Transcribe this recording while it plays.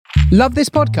Love this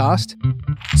podcast?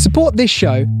 Support this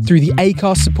show through the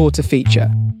Acast supporter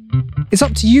feature. It's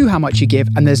up to you how much you give,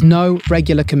 and there's no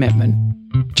regular commitment.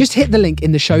 Just hit the link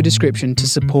in the show description to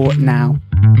support now.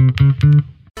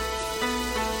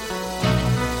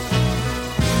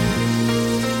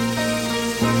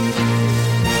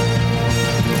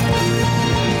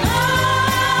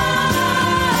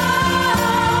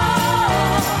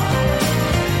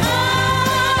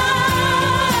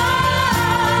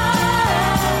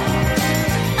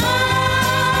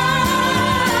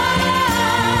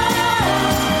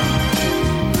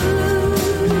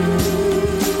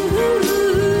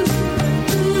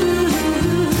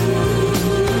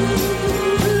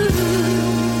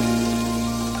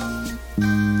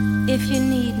 If you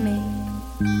need me,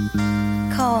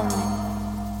 call me.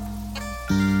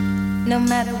 No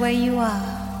matter where you are,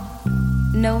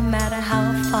 no matter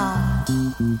how far,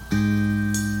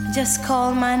 just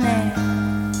call my name.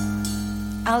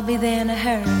 I'll be there in a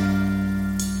hurry.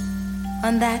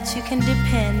 On that you can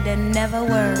depend and never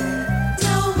worry.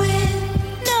 No wind,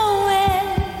 no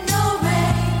wind, no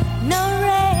rain, no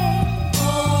rain.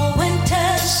 Oh,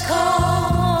 winter's cold.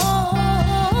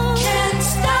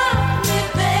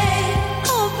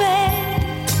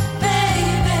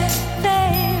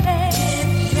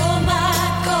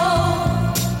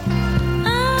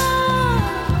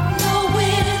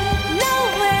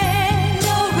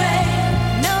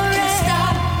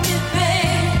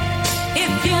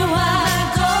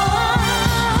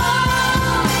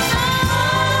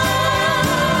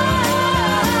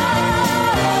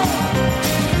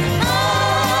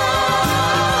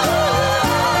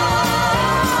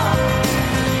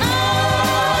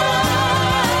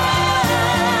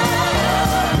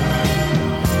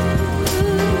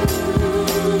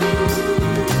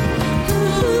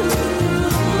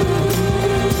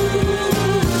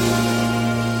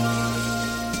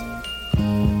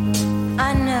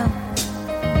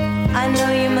 I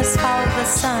know you must follow the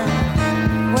sun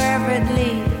wherever it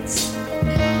leads.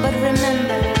 But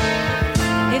remember,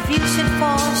 if you should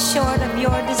fall short of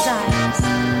your desires,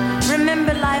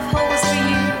 remember life holds for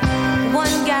you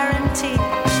one guarantee.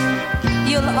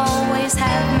 You'll always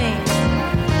have me.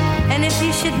 And if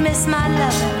you should miss my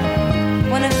loving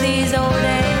one of these old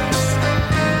days,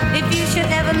 if you should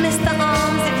ever miss the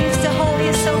arms that used to hold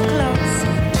you so close,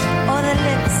 or the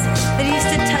lips that used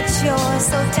to touch yours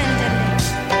so tenderly,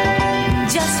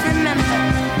 just remember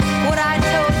what I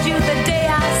told you the day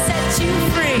I set you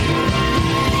free.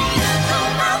 No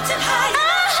mountain high,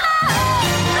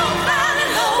 no valley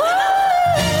low,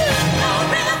 no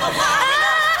river wide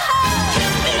enough,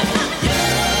 keep me from you.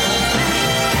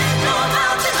 No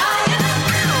mountain high,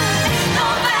 no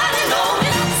valley low,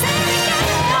 no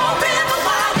river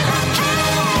wide enough, keep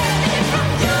me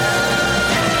from you.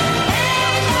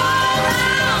 Ain't no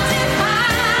mountain high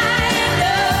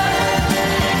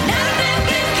enough, nothing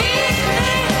can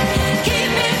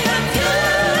keep me from you. Ain't no mountain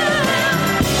high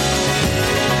enough,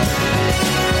 ain't no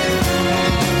valley low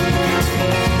enough,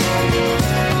 no river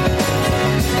wide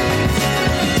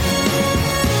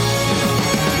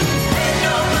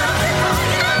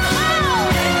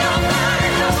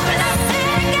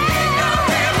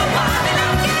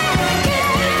enough, keep me from you.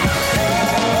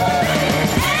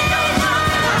 Ain't no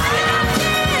mountain high enough,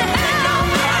 ain't no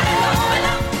valley low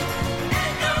enough,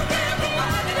 ain't no river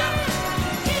wide enough,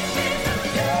 keep me from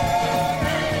you.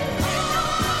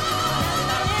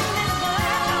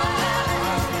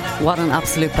 What an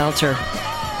absolute belter.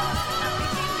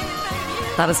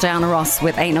 That is Diana Ross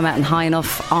with Ain't No Mountain High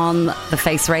Enough on The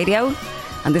Face Radio.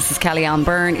 And this is Kellyanne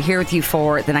Byrne here with you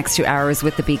for the next 2 hours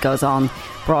with The Beat Goes On,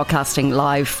 broadcasting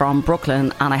live from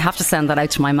Brooklyn. And I have to send that out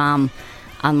to my mum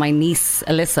and my niece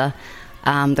Alyssa.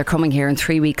 They're coming here in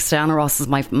 3 weeks. Diana Ross is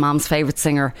my mum's favourite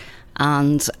singer.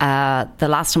 And the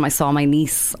last time I saw my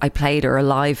niece, I played her a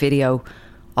live video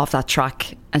of that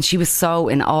track. And she was so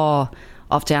in awe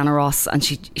of Diana Ross. And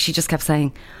she just kept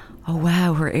saying, oh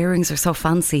wow, her earrings are so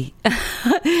fancy.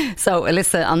 So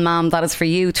Alyssa and Mum, that is for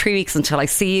you. 3 weeks until I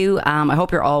see you. I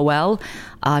hope you're all well.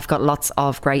 I've got lots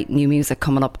of great new music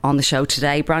coming up on the show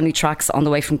today. Brand new tracks on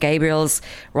the way from Gabriel's,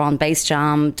 Ron Bass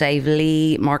Jam, Dave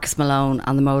Lee, Marcus Malone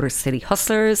and the Motor City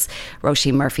Hustlers,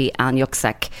 Roisin Murphy and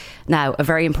Yuksek. Now, a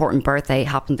very important birthday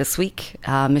happened this week.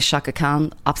 Miss Shaka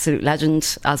Khan, absolute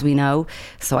legend, as we know.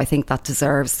 So I think that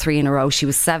deserves 3 in a row. She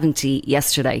was 70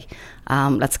 yesterday.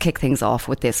 Let's kick things off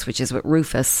with this, which is with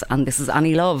Rufus. And this is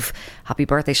Annie Love. Happy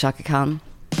birthday, Shaka Khan.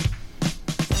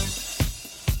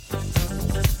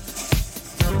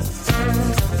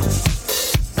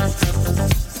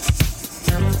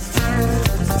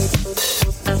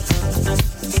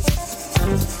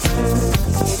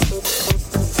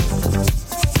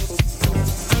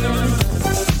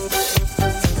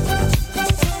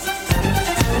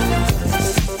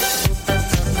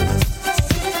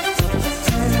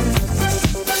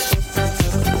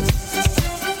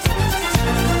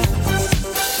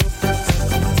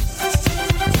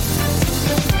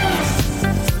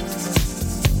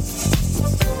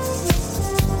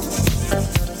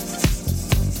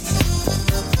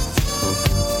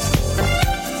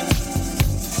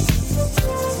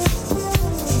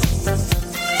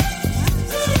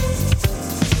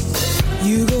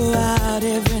 You go out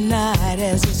every night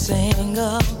as a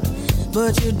single,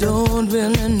 but you don't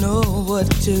really know what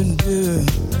to do.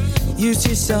 You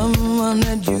see someone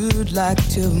that you'd like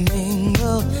to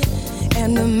mingle,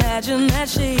 and imagine that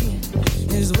she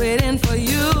is waiting for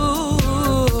you.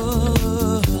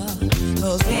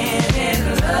 'Cause in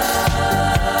love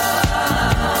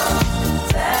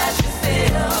that you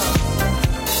feel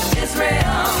is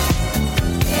real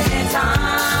anytime.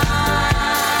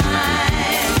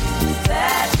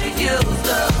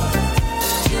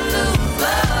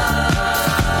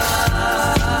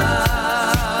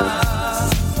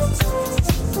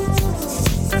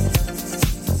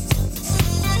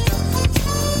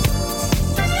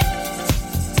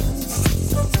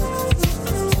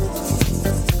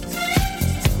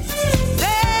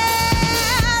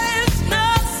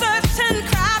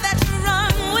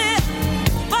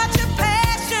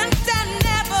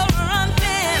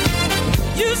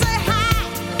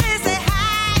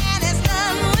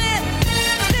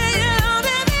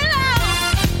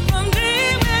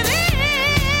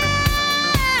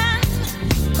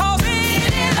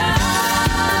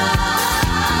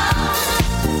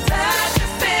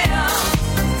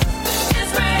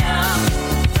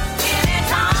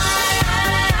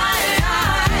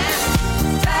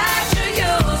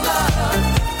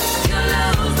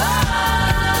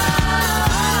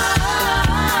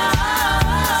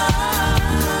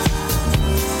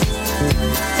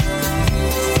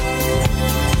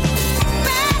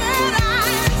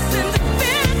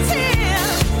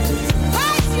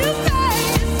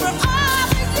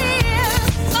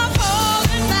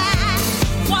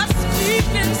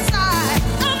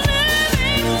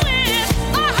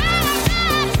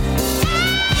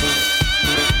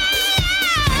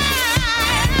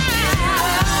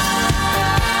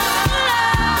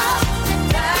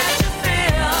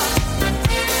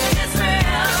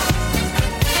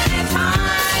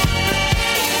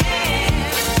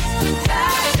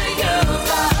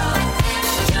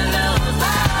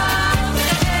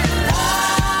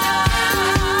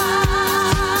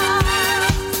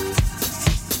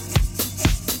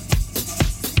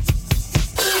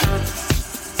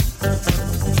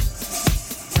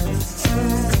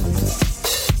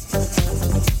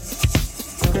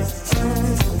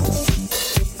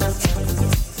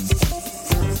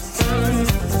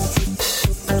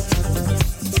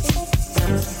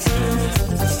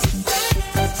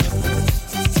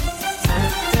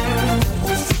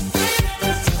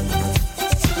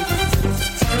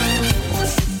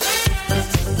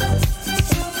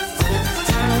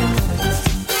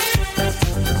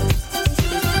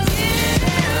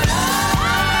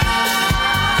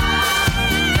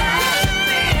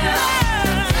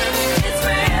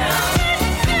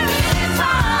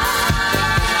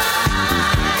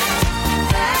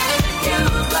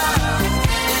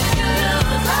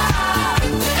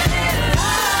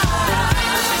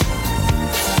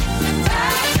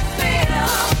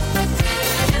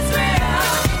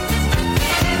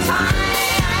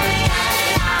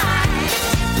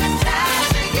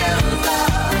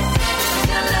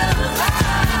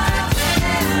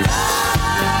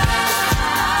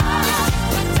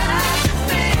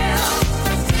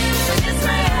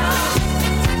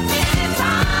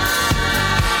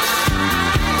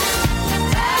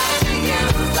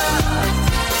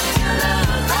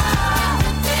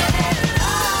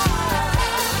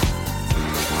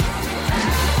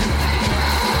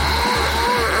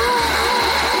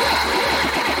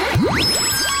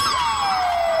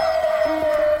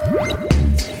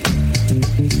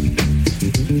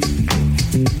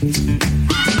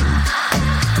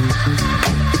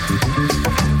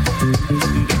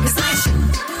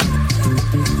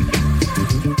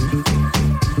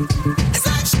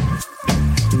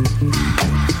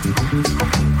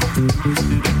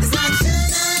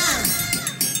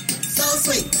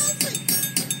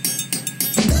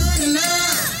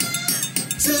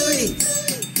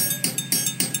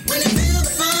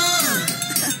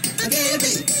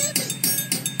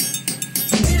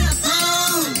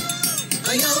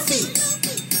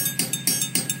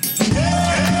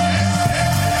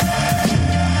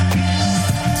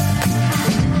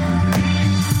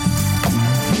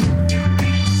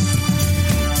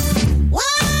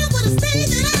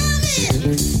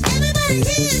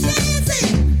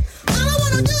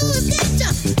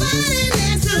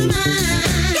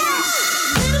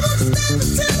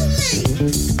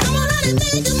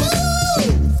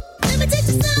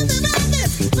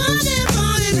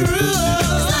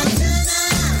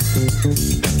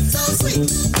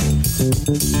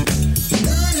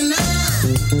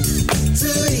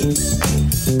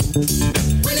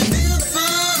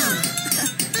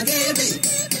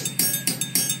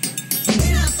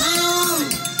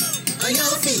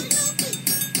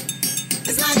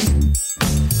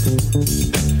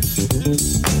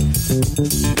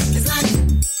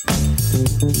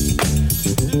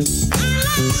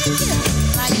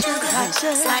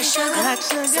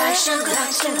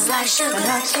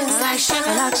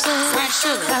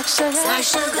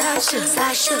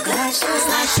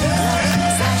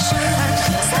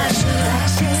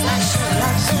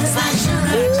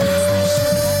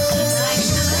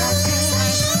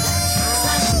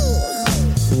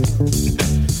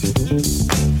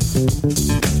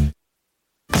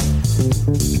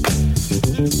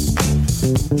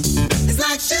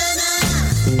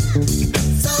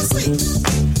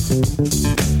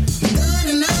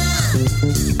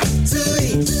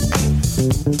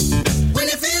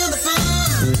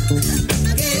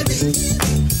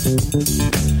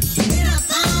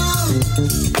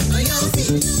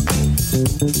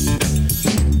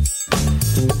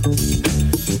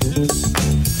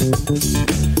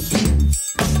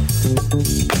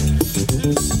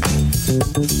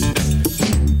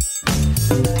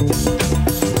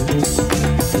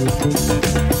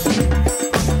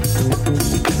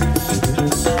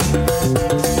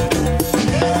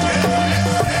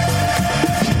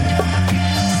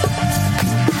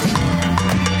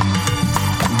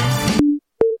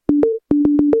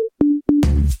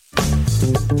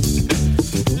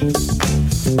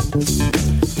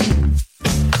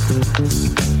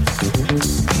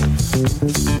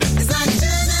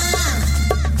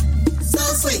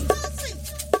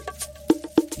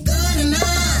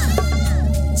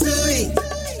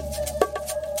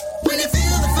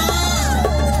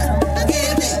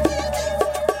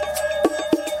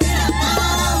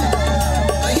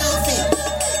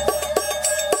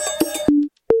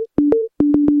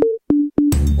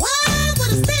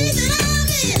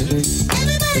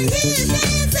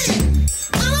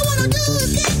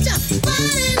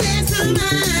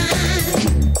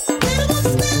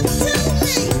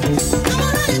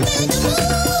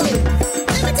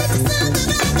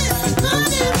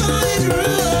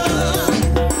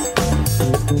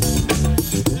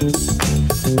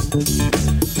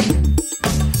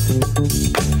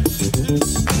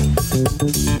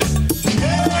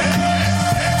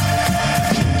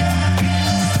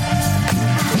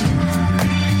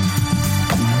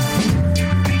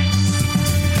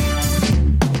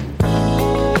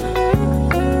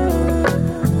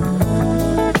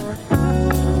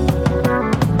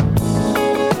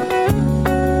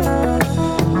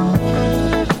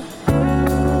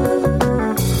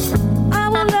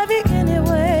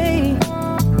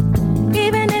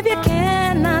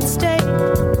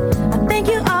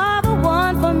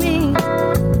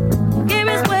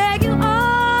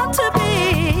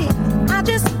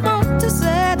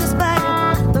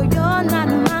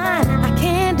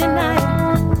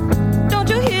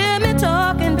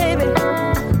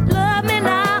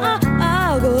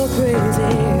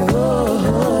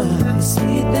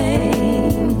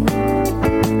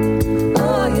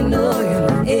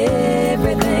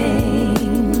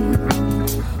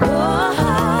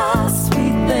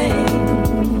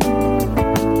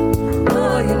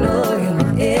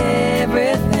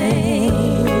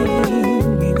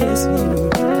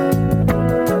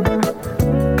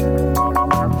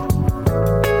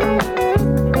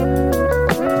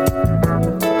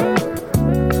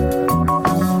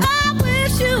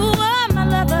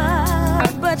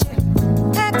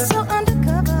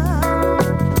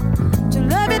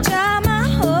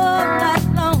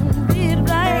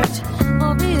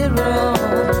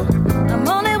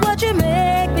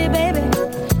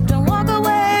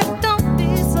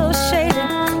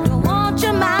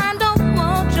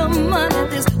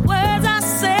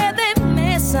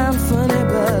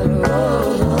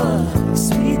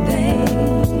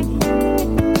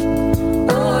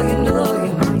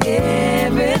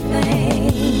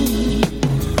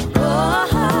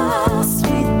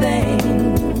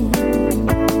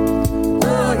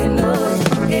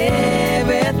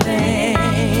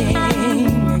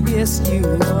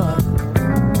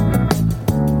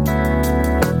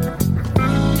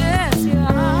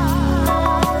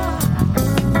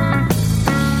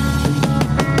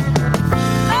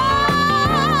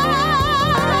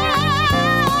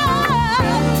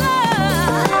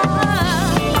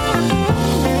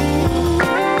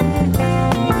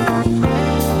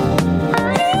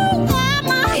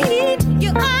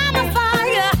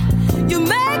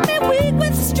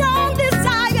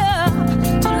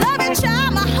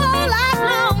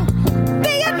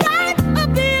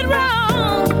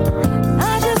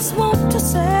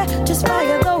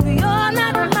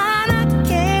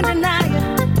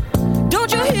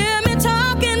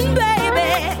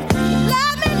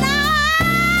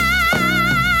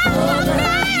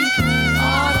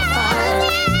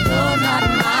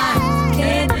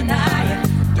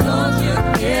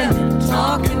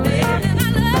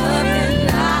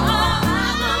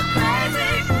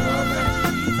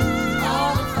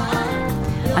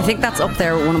 I think that's up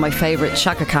there with one of my favourite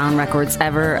Chaka Khan records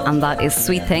ever, and that is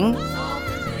Sweet Thing.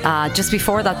 Just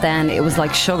before that then, it was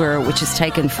like Sugar, which is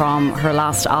taken from her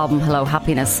last album, Hello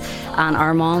Happiness. And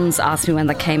Armand's asked me when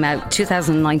that came out,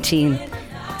 2019.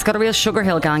 It's got a real Sugar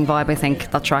Hill Gang vibe, I think,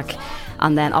 that track.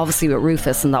 And then obviously with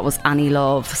Rufus, and that was Annie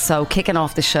Love. So kicking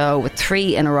off the show with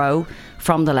 3 in a row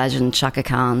from the legend Chaka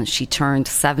Khan. She turned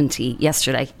 70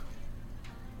 yesterday.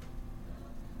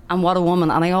 And what a woman.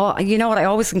 And you know what, I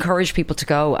always encourage people to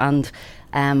go and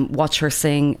watch her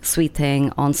sing Sweet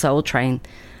Thing on Soul Train.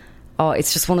 Oh,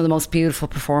 it's just one of the most beautiful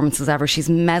performances ever. She's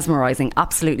mesmerising,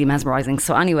 absolutely mesmerising.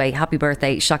 So anyway, happy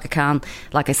birthday, Chaka Khan.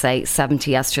 Like I say, 70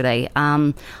 yesterday.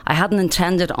 I hadn't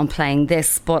intended on playing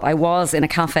this, but I was in a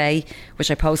cafe,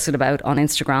 which I posted about on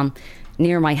Instagram,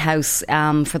 near my house.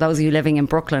 For those of you living in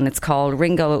Brooklyn, it's called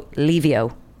Ringo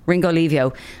Livio,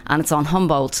 and it's on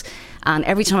Humboldt. And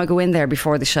every time I go in there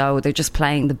before the show, they're just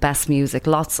playing the best music,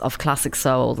 lots of classic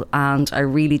soul, and I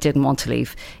really didn't want to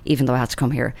leave, even though I had to come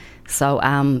here. So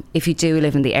if you do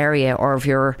live in the area, or if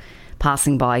you're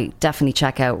passing by, definitely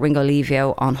check out Ringo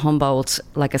Livio on Humboldt.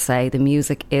 Like I say, the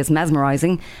music is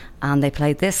mesmerising, and they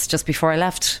played this just before I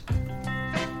left.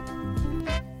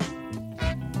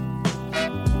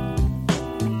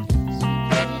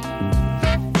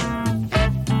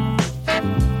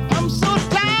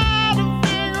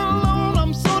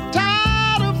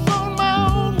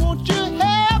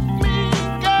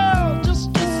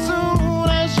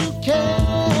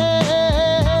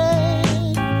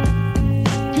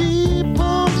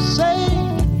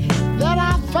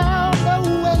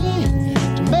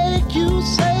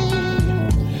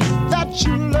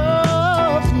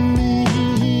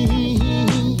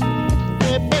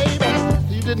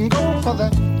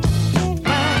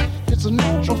 It's a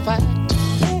natural fact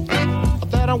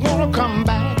that I wanna come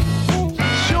back.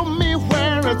 Show me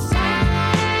where it's at.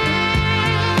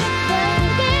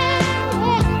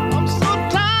 I'm so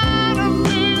tired of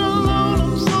being alone.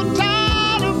 I'm so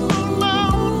tired of being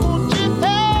alone. Won't you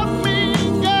help me,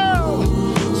 girl,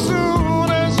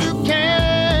 soon as you can?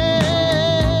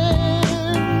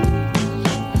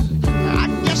 I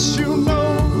guess you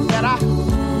know that I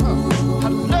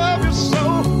love you so.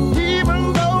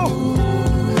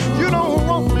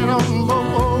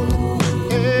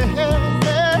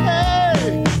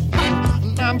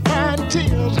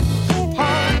 Tears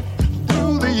hard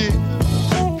through the years.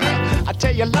 I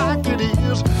tell you like it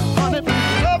is, honey,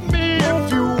 love me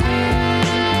if you will.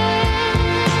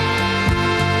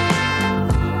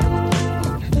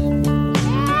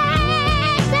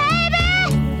 Baby,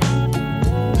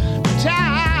 I'm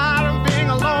tired of being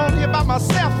alone here by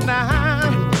myself now.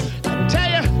 I tell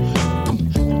you, I'm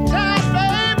tired,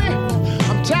 baby.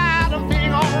 I'm tired of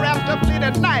being all wrapped up late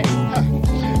at night.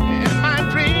 In my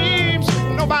dreams,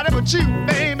 nobody but you,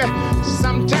 baby.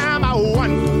 Sometime I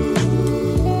wonder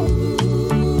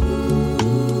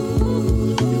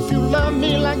if you love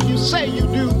me like you say you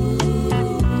do.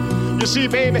 You see,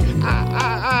 baby,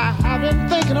 I've been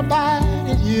thinking about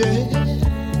it, yeah.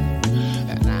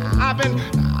 And I've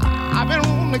been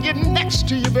wanting to get next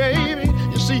to you, baby.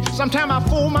 You see, sometimes I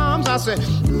fool my arms, I say,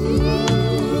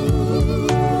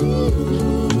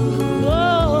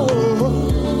 whoa,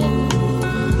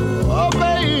 oh,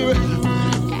 baby.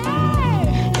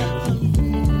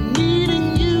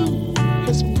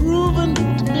 Proven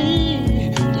to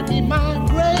me to be my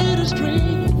greatest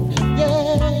dream.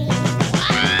 Yeah.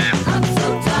 I'm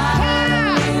so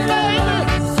tired,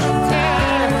 baby. So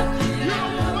tired.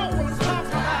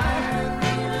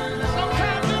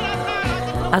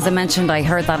 As I mentioned, I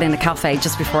heard that in a cafe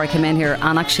just before I came in here,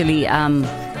 and actually,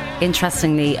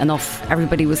 interestingly enough,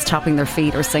 everybody was tapping their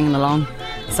feet or singing along.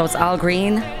 So it's Al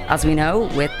Green, as we know,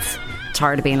 with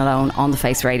Tired of Being Alone on the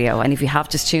Face Radio. And if you have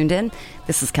just tuned in,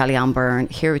 this is Kellyanne Byrne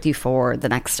here with you for the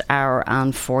next hour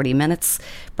and 40 minutes.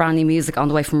 Brand new music on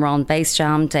the way from Ron Bass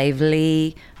Jam, Dave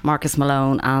Lee, Marcus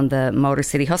Malone and the Motor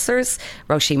City Hustlers,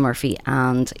 Roisin Murphy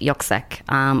and Yuxek.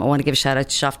 I want to give a shout out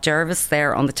to Shaft Jervis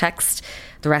there on the text.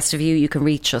 The rest of you can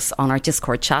reach us on our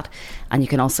Discord chat, and you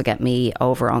can also get me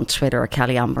over on Twitter at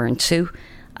Kellyanne Byrne too.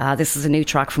 This is a new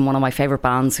track from one of my favourite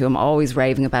bands who I'm always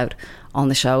raving about on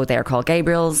the show. They are called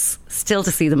Gabriels. Still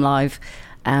to see them live,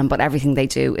 but everything they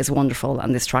do is wonderful,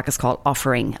 and this track is called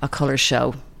Offering, a Colour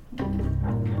Show.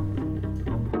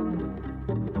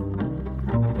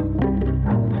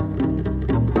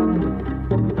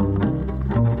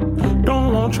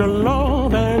 Don't want your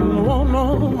love and want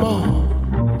no more.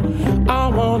 I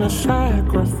want to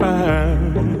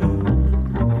sacrifice.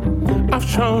 I've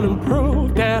shown and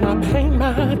proved that I paid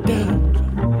my dues.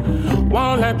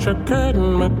 Won't let you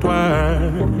curtain me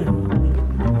twice.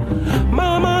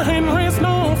 Mama ain't raised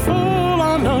no fool,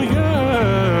 I know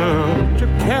you.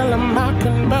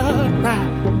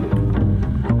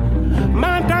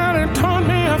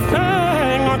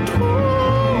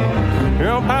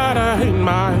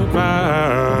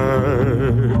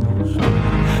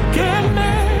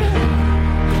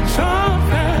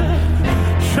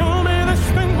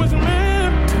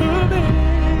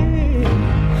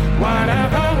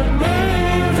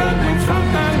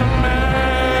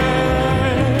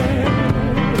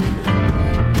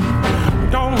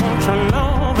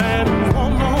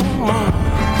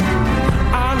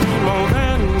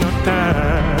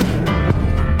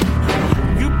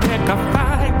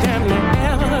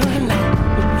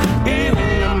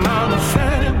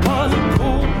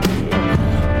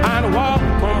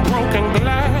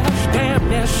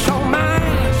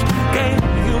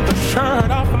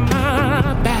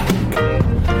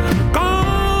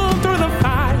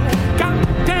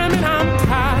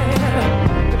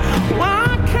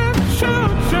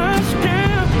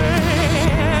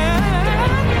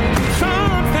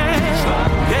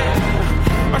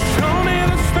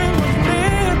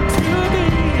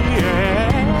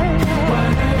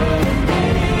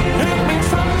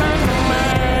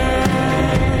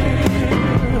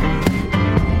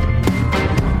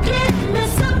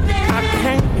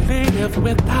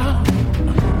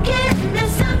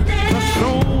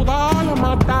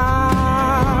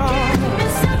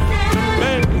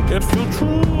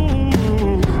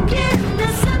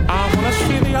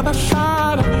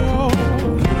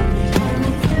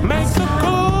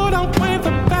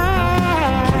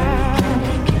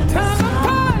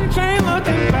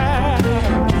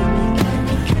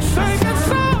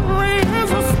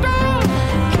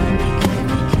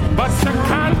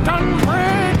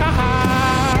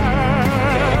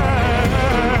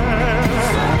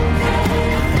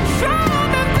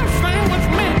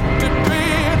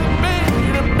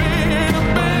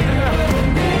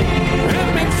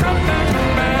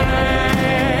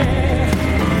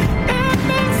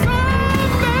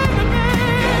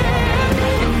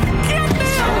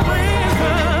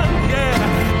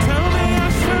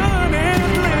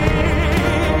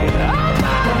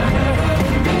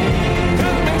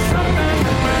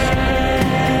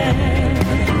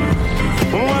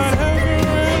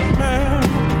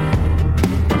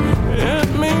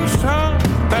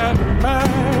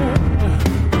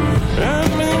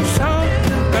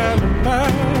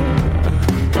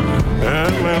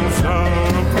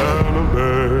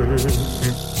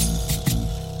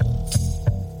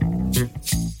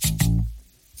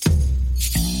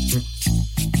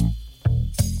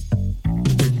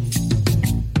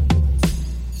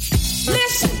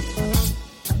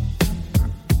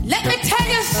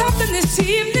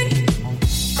 evening.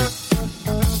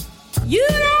 You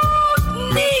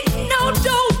don't need no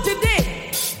dope today.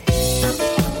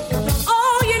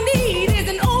 All you need is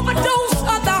an overdose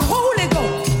of the Holy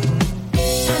Ghost.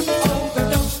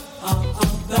 Overdose of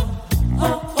the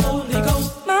Holy Ghost.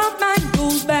 My mind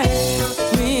goes back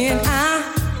when I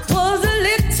was a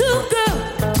little girl.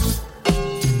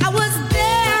 I was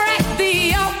there at the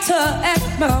altar at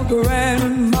my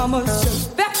grandmama's church.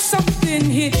 That something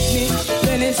hit me,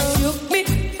 then it shook me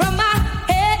from my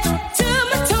head to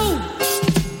my toes.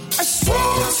 A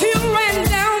strong chill ran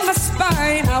down my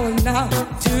spine. I was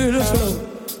knocked to the floor.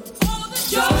 Oh, the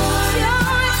joy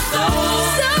of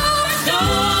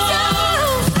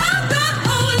the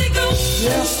Holy Ghost.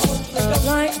 Yes,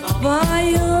 like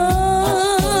fire,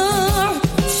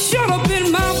 shut up in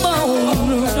my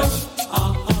bones.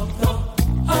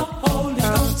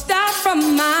 Start from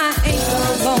my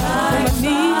ankle bone, my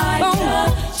knee bone,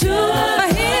 to my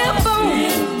hip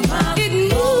bone. It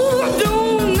moved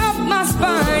on up my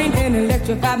spine and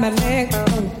electrified my leg.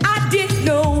 I didn't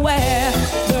know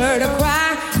whether to cry,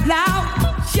 loud,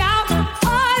 shout, or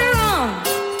run.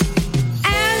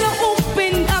 And I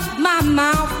opened up my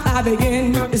mouth, I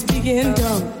began to speak in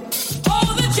tongues.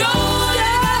 Oh, the joy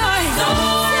of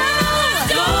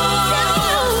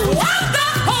the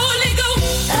Holy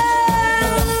Ghost.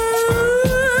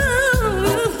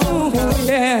 Oh,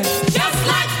 yeah. Just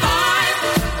like fire,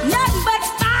 nothing but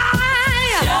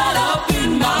fire. Shut up in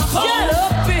my bones. Shut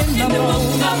up in my bones. The book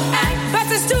of Acts,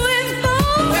 verses 2 and 4,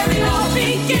 where it all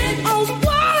began. On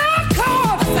one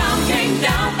accord, a sound came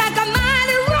down like a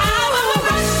mighty roar, a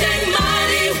rushing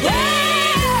mighty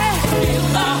wave. Fill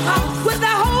the house with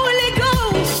the Holy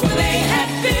Ghost, where they had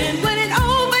been with an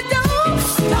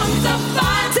overdose. Tongues of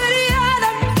fire to the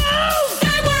other moon.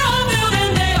 They were all filled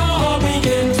and they all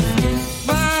began to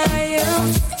fire,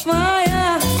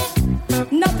 fire,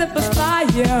 nothing but fire.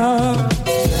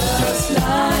 Just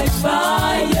like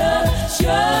fire,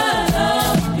 shut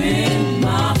up in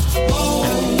my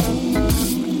bones.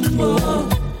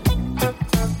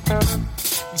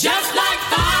 Just like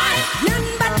fire, nothing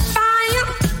but fire,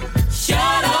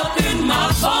 shut up in my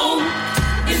bones.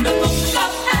 In the book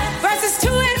of Acts, verses 2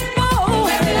 and 4,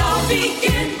 where it all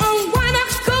began. On one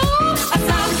accord, a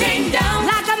sound came down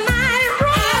like a mighty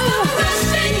roar, a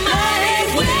rushing mighty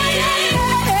wave.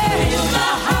 Fill the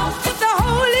house with the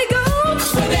Holy Ghost,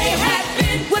 where they had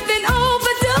been with an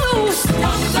overdose.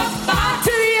 Tongues of fire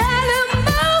to the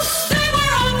uttermost. They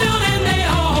were all filled and they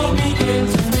all began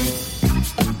to speak.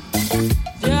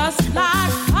 Just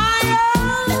like fire,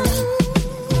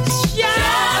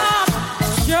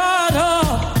 shut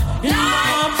up in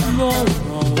my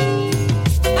bones.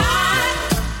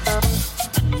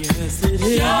 Yes, it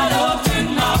is. Shut up in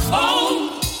my bones.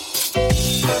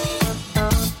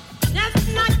 Just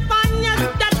like fire,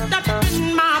 shut up in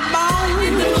my bones.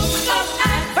 In the book of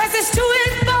Acts, verses 2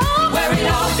 and 4, where it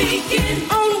all began.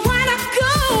 On one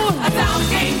accord, a sound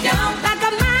came down like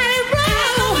a mighty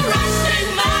roar, a rushing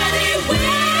mighty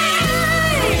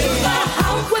wave. Fill the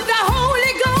house with the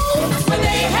Holy Ghost, where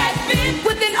they had been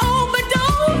with an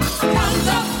overdose. Tongues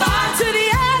of fire to the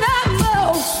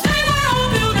uttermost. They were all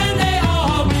filled and they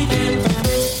all began to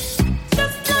speak.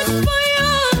 Just like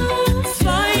fire,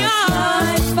 fire,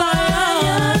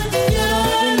 fire,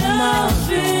 shut up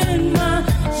in my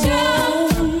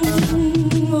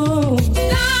bones.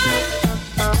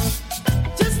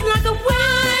 Just like a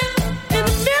wine in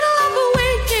the middle of a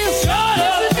weekend. Shut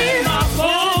up in my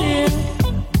bones.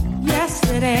 Yes,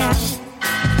 it is.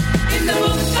 In the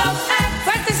book of Acts,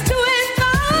 verses 2 and 4,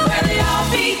 where they all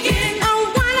begin. On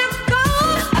one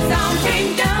accord, a sound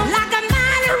came down like a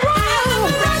mighty roar, a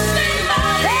rushing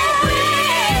mighty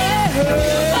wave.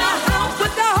 Fill the house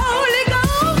with the Holy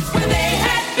Ghost, where they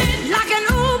had been like an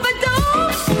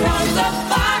overdose. Tongues of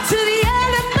fire to the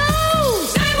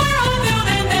uttermost. They were all filled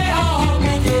and they all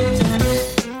began to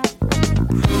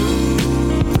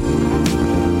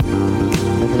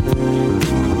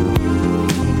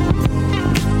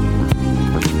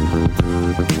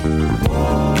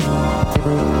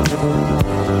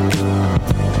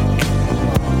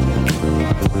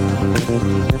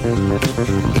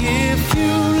If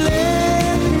you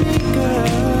let me, girl,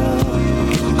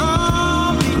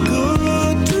 I'll be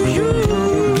good to you.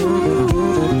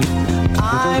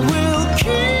 I will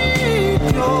keep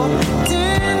your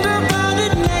tender body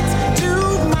next to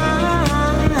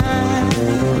mine.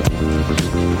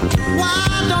 Why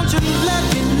don't you let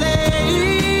me,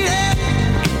 lady,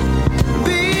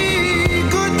 be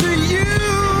good to you?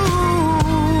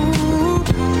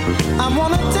 I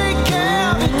wanna take care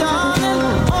of you, darling,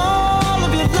 all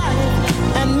of your life,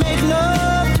 and make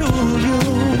love to you.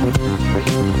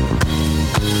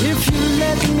 If you let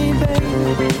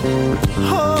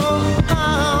Oh,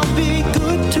 I'll be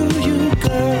good to you,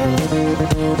 girl.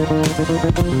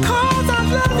 'Cause I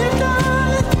love you,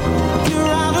 darling.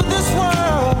 You're out of this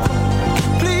world.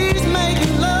 Please make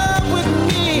love with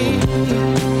me,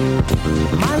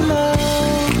 my love.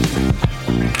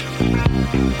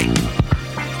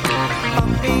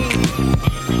 Bumpy,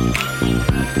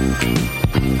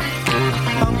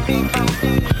 bumpy,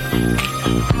 bumpy,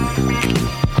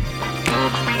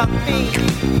 bumpy.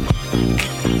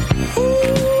 Ooh,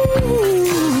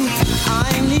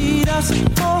 I need us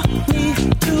for me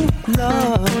to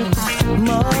love.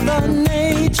 Mother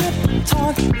Nature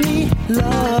taught me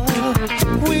love.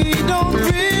 We don't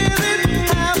really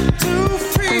have to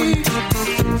free.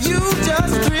 You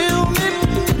just thrill me,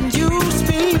 you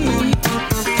speak.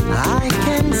 I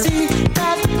can see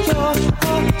that you're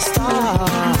a star,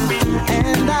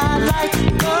 and I like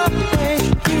the way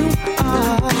you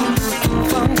are.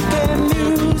 Funky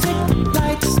music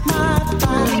lights my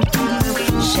body,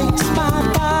 shakes my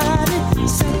body,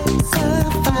 sets a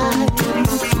fire.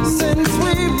 Since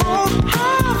we both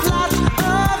have lots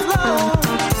of love,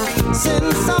 send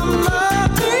some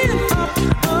loving up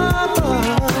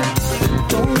above.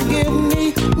 Don't give me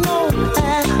no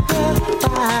advice.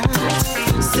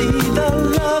 See the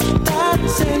love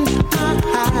that's in my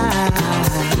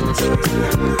eyes.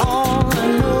 All I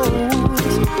know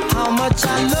is how much I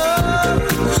love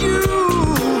you,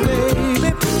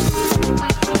 baby.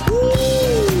 Ooh,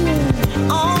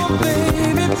 oh,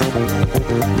 baby.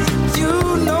 You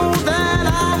know that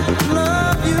I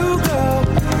love you, girl.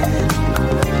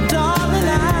 Darling,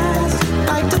 I'd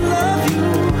like to love you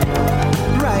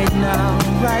right now,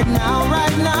 right now,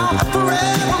 right now,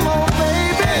 forevermore,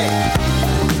 baby.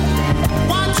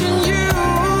 Watching you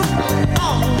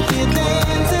out here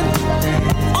dancing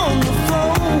on the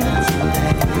floor.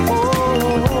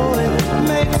 Oh, it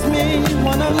makes me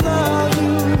wanna love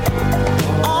you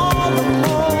all the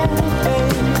more,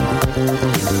 baby.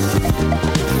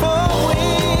 For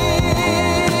when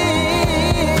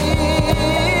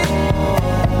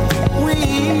we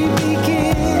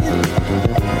begin,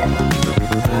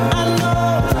 I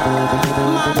know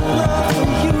my love for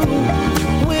you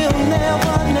will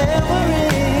never, never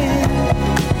end.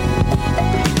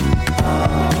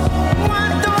 Why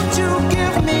don't you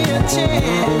give me a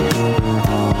chance?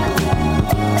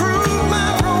 Prove my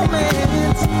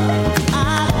romance. I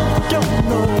don't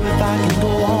know if I can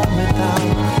go on without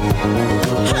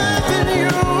having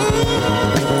you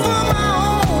for my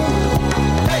own.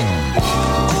 Hey,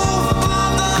 oh,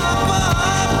 Father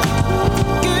above,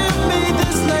 give me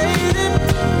this lady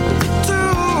to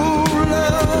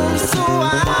love, so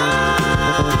I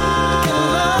can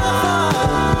love her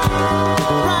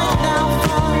right now,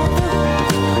 Father.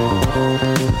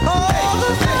 Oh,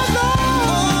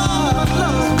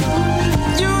 love,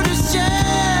 you to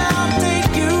share, I'll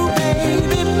take you,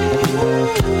 baby,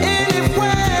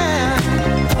 anywhere.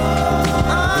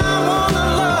 I wanna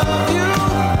love you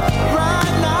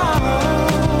right now.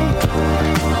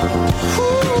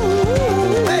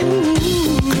 Ooh, hey.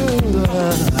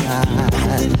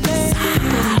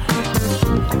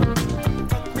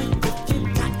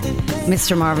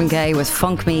 Mr. Marvin Gaye with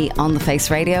Funk Me on the Face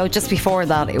Radio. Just before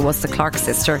that, it was the Clark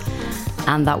Sister,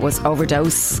 and that was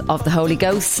Overdose of the Holy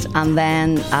Ghost. And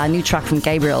then a new track from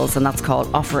Gabriel's, and that's called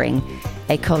Offering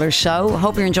a Colour Show.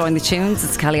 Hope you're enjoying the tunes.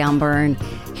 It's Kellyanne Byrne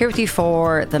here with you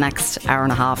for the next hour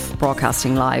and a half,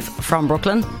 broadcasting live from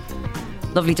Brooklyn.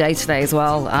 Lovely day today as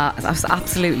well. I was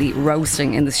absolutely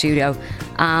roasting in the studio.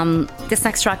 This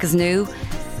next track is new,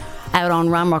 out on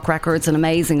Ramrock Records, an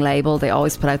amazing label. They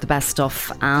always put out the best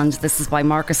stuff, and this is by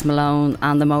Marcus Malone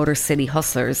and the Motor City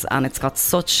Hustlers, and it's got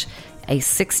such a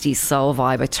 60s soul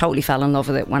vibe. I totally fell in love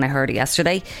with it when I heard it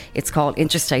yesterday. It's called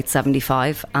Interstate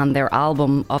 75, and their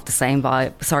album of the same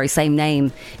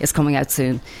name is coming out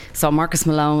soon. So Marcus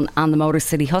Malone and the Motor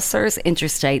City Hustlers,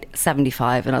 Interstate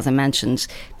 75, and as I mentioned,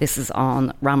 this is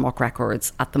on Ramrock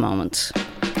Records at the moment.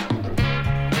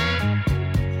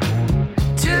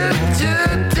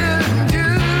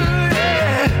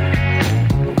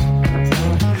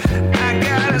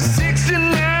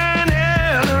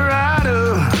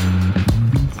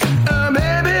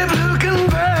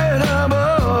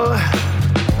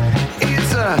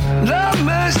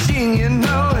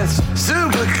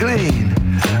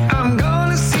 I'm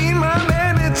gonna see my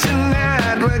baby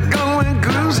tonight. We're going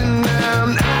cruising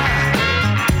down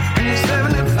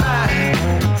 75.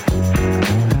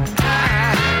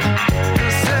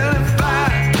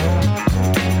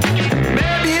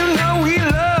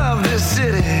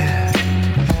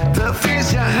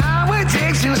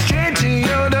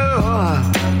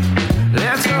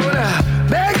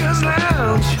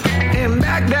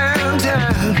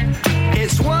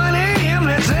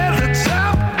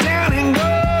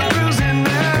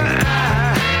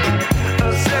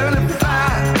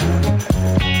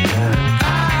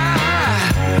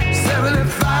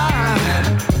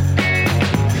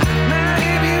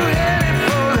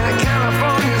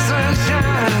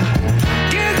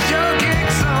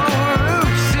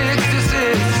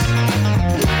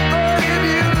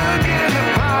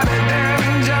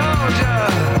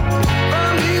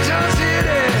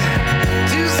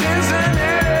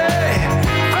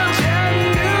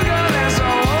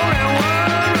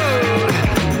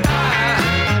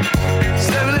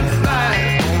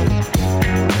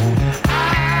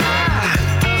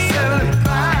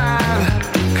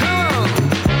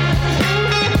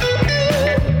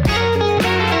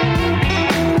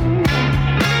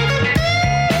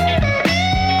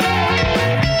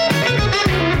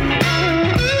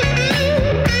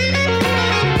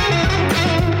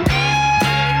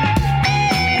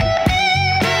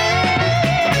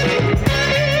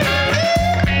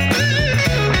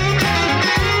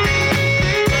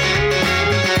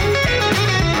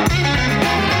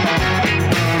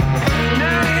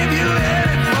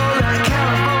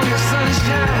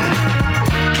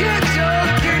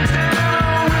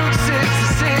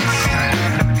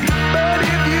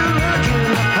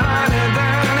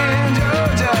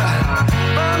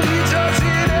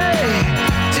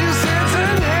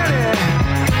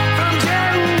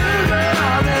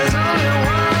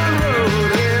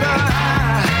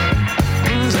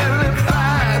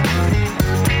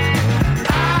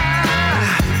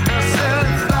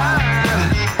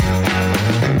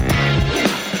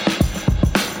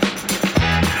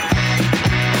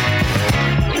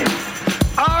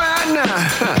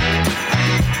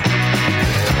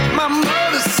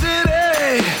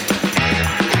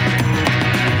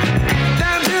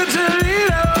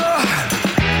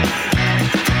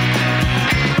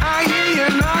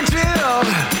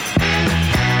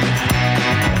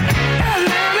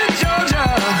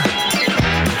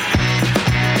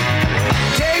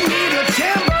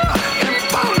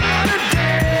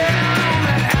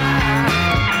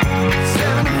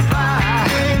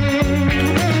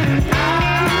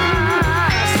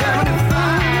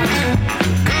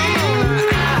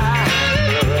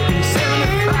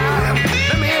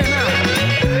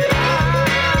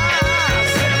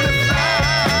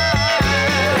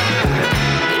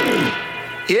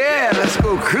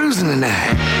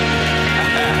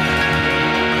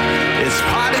 it's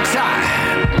party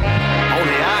time on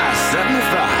the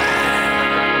I-75.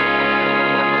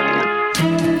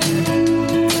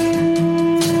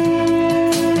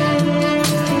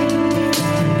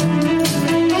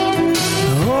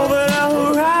 Over the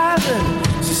horizon,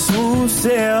 she's smooth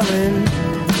sailing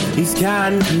these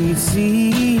concrete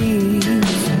seas.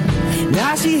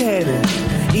 Now she headed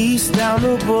east down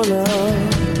the boulevard.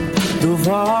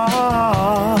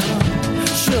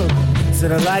 Sure,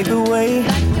 said I like the way,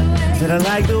 said I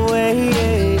like the way.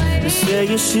 You sail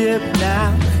your ship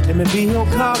now, let me be your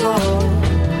cargo.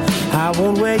 I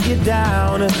won't weigh you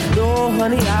down, no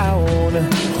honey, I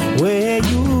won't weigh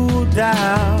you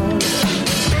down.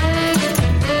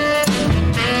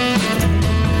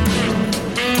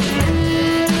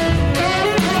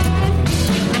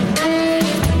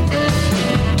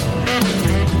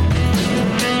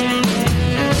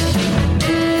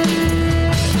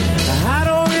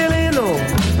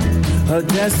 Her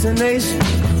destination,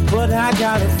 but I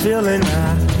got a feeling I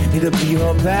need to be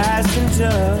her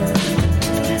passenger.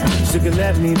 She could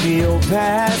let me be your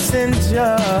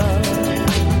passenger.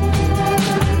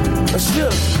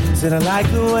 Sure, said I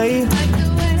like the way,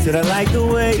 said I like the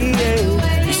way,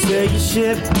 yeah. You sail your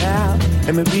ship now,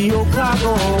 let me be your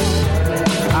cargo.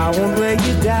 I won't weigh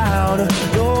you down,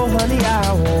 no honey,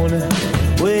 I won't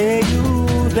weigh you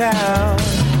down.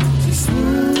 She's smooth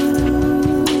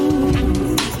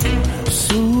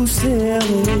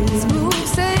sailing, smooth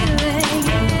sailing,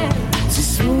 yeah. She's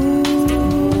smooth,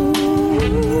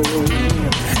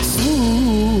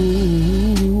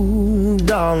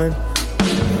 darling.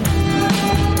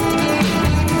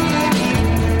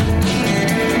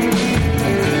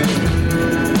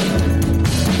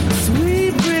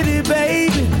 Sweet, pretty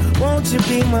baby, won't you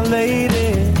be my lady?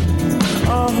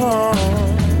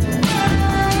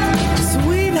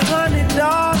 Sweet honey,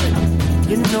 darling,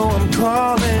 you know I'm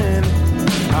calling.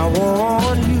 I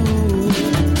want you.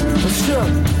 For sure.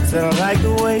 Said I like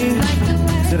the way.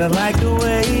 Said I like the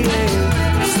way.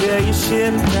 Yeah. Sail your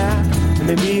ship now. Let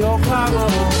me be your cargo.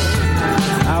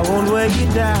 I won't weigh you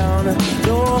down.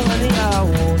 No, honey, I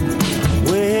won't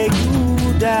weigh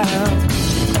you down.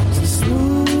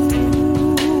 Smooth,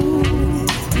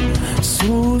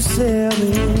 smooth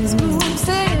sailing. Smooth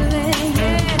sailing,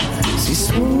 yeah. She's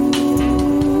smooth.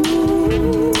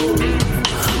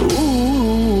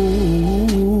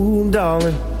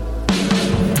 Darling.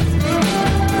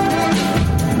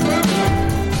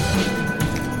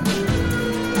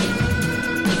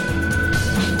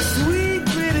 Sweet,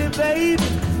 pretty baby,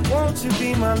 won't you be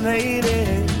my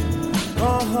lady?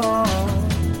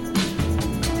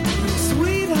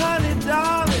 Sweet honey,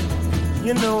 darling,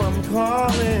 you know I'm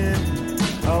calling.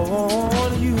 I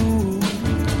want you.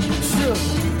 Sure,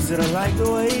 said I like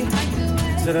the way,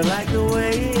 said I like the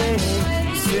way.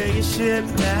 You sail your ship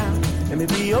now. Let me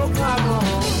be your cargo.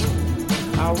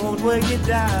 I won't weigh you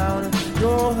down.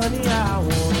 No, honey, I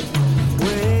won't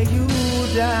weigh you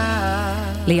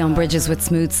down. Leon Bridges with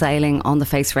Smooth Sailing on The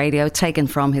Face Radio, taken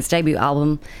from his debut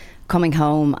album, Coming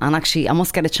Home. And actually, I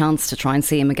must get a chance to try and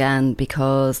see him again,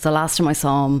 because the last time I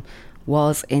saw him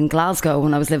was in Glasgow,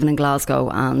 when I was living in Glasgow.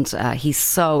 And he's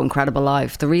so incredible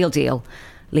live. The real deal.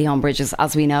 Leon Bridges,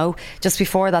 as we know. Just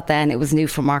before that then, it was new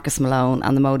from Marcus Malone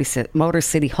and the Motor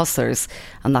City Hustlers,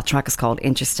 and that track is called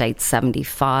Interstate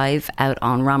 75, out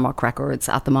on Ramrock Records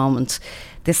at the moment.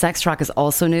 This next track is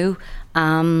also new.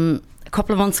 A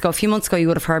few months ago, you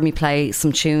would have heard me play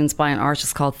some tunes by an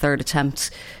artist called Third Attempt,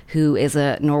 who is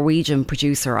a Norwegian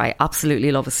producer. I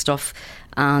absolutely love his stuff,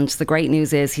 and the great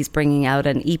news is he's bringing out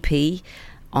an EP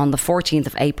on the 14th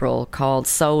of April called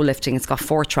Soul Lifting. It's got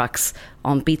 4 tracks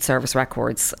on Beat Service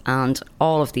Records, and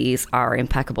all of these are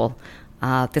impeccable.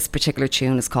 This particular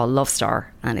tune is called Love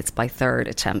Star, and it's by Third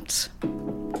Attempt.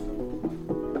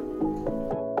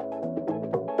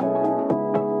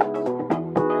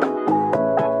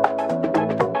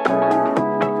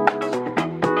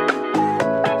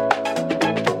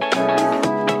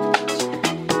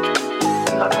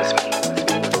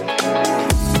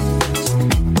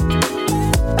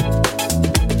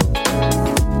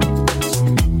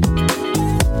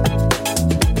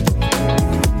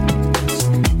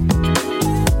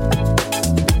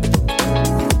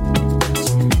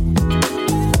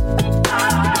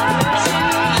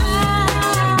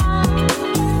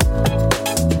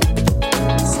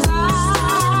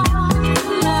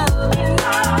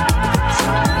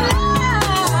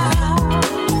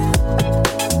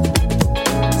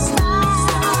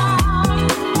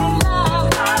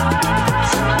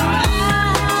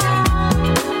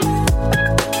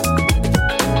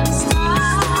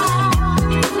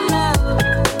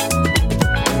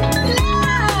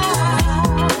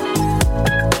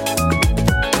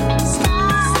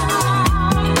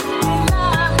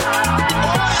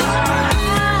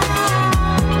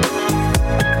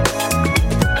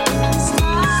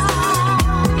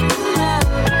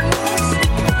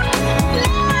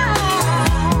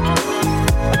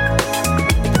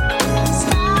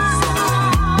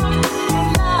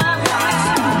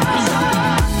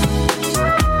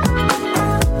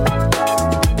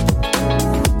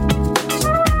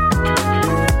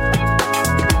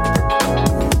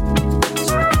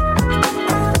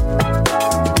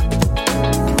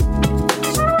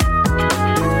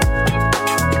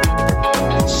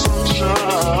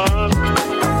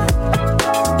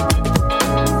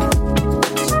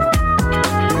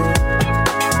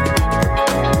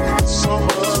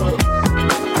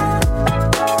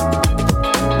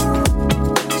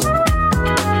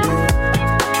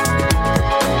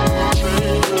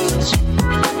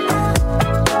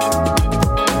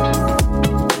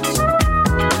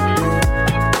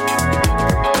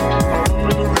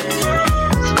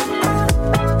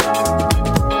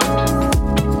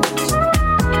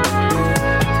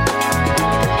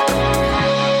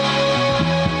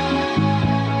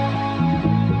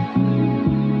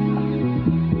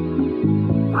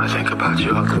 I think about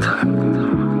you all the time.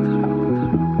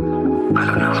 I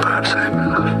don't know, perhaps I'm in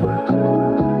love.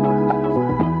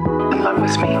 In love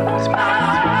with me.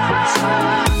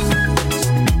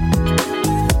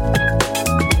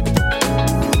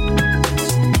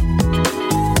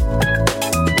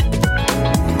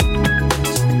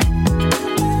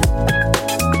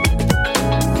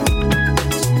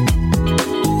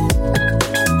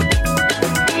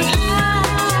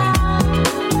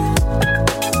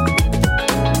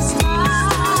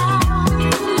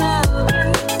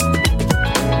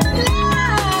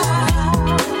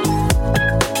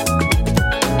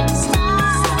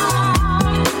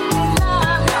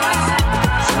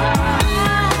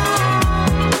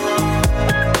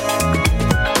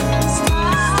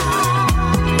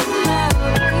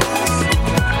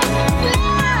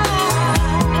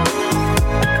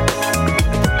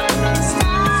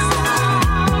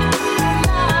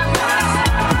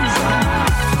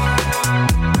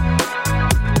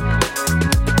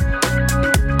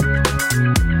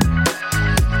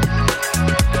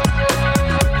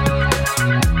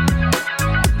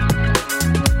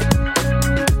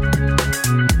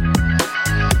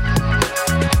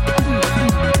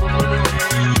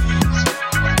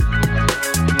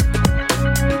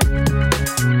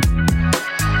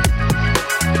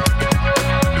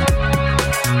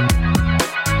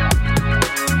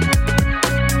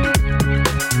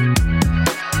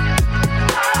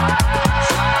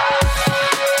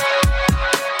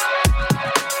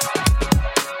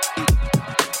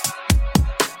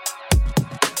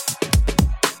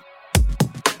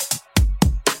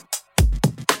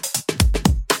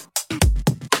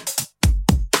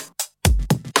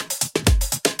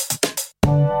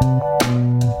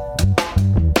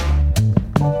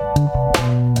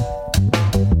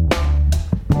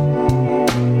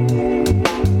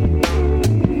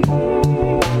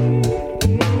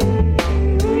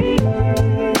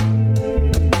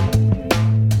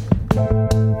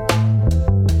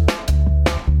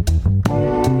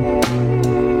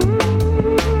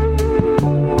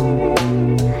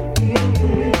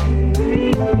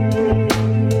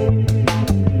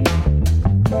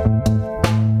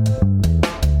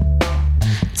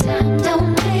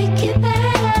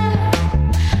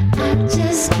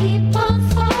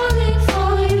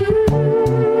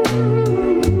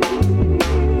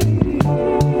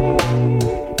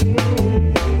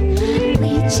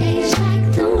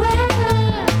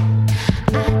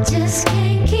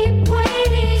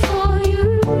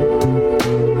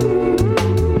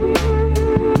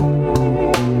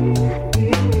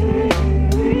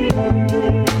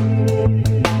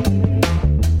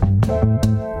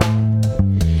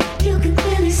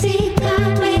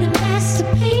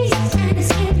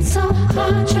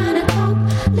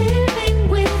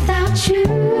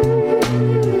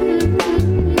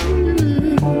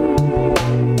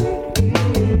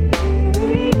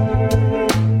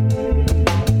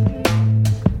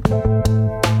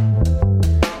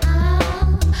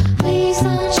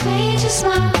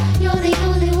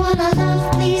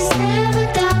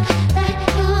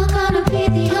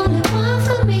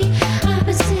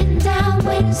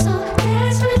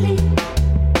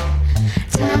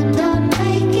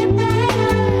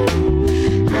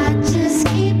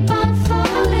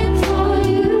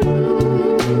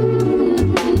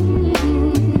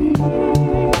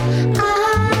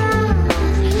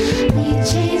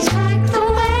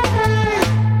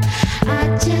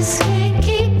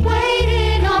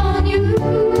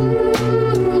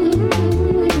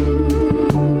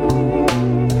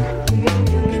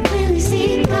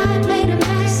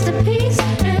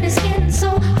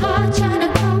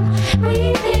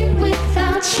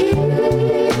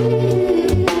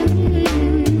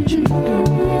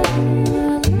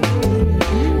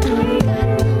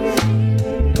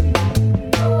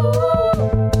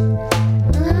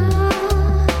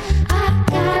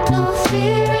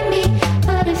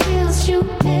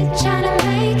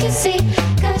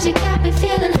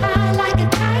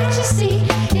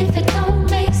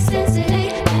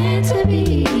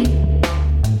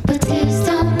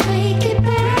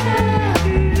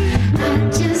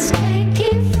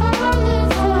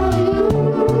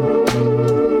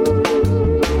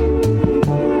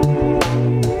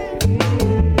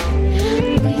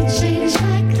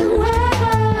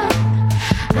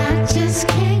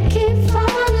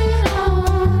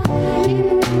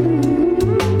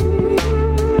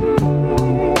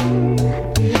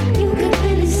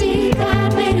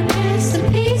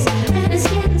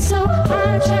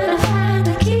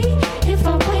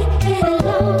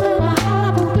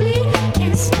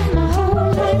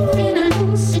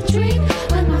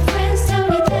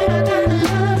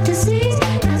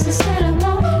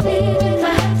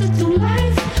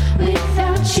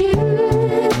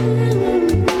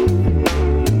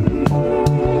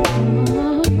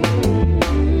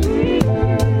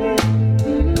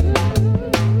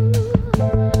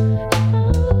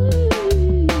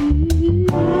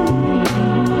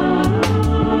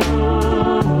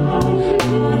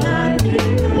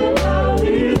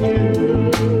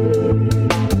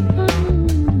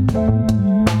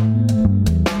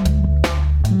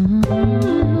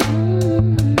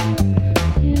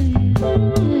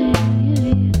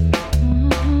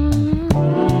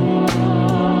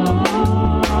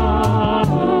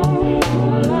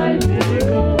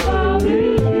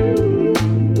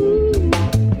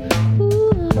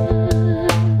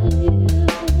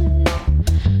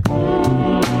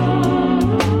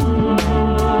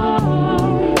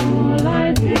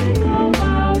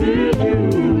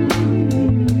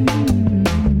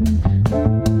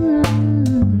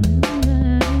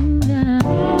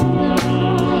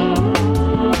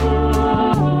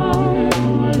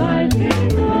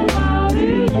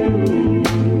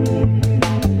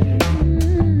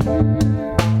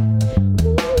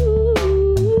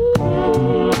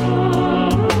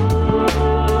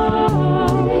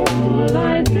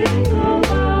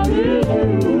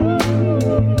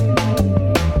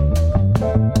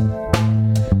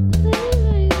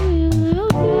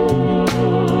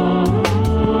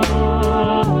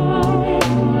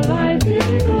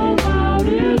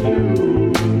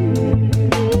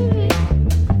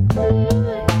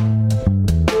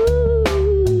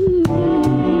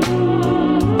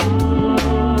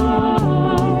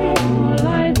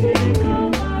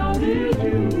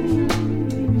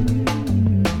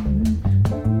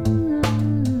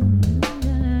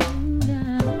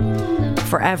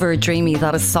 Forever Dreamy.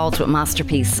 That is Salt with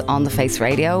Masterpiece on The Face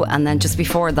Radio. And then just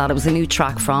before that, it was a new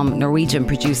track from Norwegian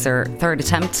producer Third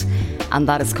Attempt, and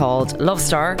that is called Love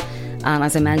Star. And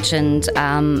as I mentioned,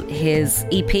 his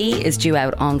EP is due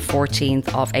out on 14th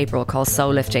of April called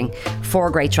Soul Lifting. 4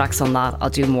 great tracks on that. I'll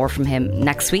do more from him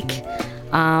next week.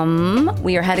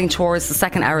 We are heading towards the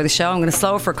second hour of the show. I'm going to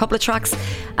slow it for a couple of tracks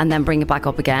and then bring it back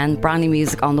up again. Brand new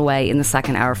music on the way in the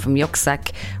second hour from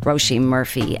Yuksek, Roisin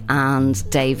Murphy and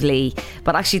Dave Lee.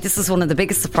 But actually, this is one of the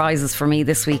biggest surprises for me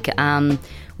this week when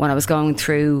I was going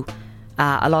through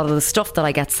a lot of the stuff that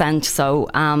I get sent. So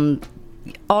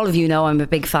all of you know I'm a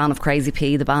big fan of Crazy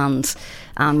P, the band,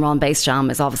 and Ron Bassjam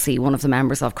is obviously one of the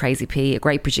members of Crazy P, a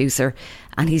great producer,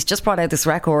 and he's just brought out this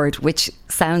record which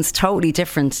sounds totally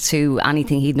different to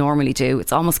anything he'd normally do.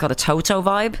 It's almost got a Toto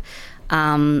vibe,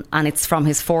 and it's from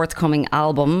his forthcoming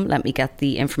album. Let me get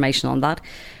the information on that,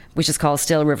 which is called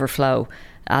Still River Flow.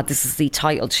 This is the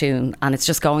title tune, and it's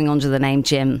just going under the name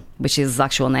Jim, which is his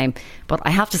actual name. But I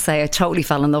have to say, I totally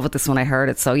fell in love with this when I heard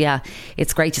it. So yeah,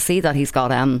 it's great to see that he's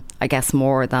got, I guess,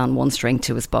 more than one string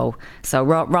to his bow. So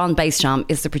Ron Bassjam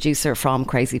is the producer from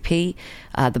Crazy P,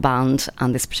 the band,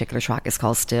 and this particular track is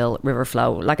called Still River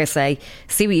Flow. Like I say,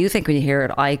 see what you think when you hear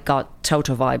it. I got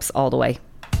Toto vibes all the way.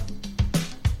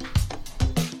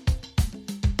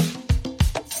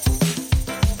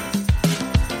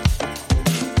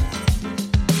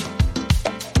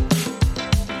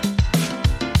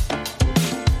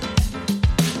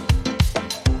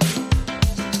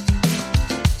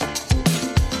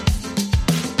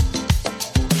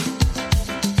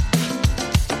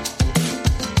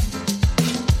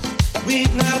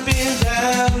 We've not been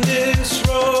down this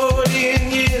road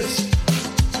in years,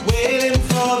 waiting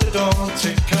for the dawn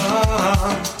to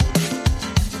come.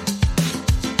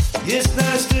 It's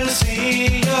nice to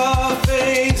see your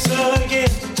face again.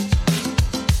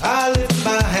 I lift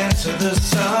my hand to the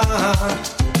sun.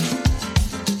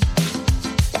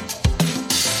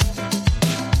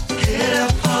 Get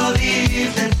up for the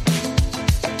evening,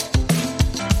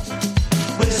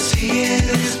 where seeing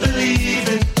is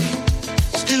believing.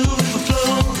 Still river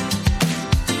flow.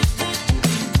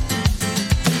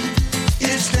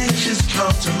 Its nature's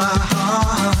come to my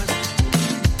heart.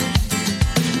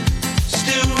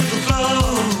 Still river flow.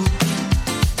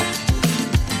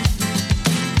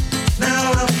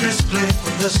 Now I press play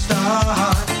from the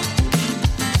start.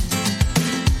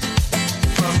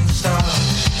 From the start.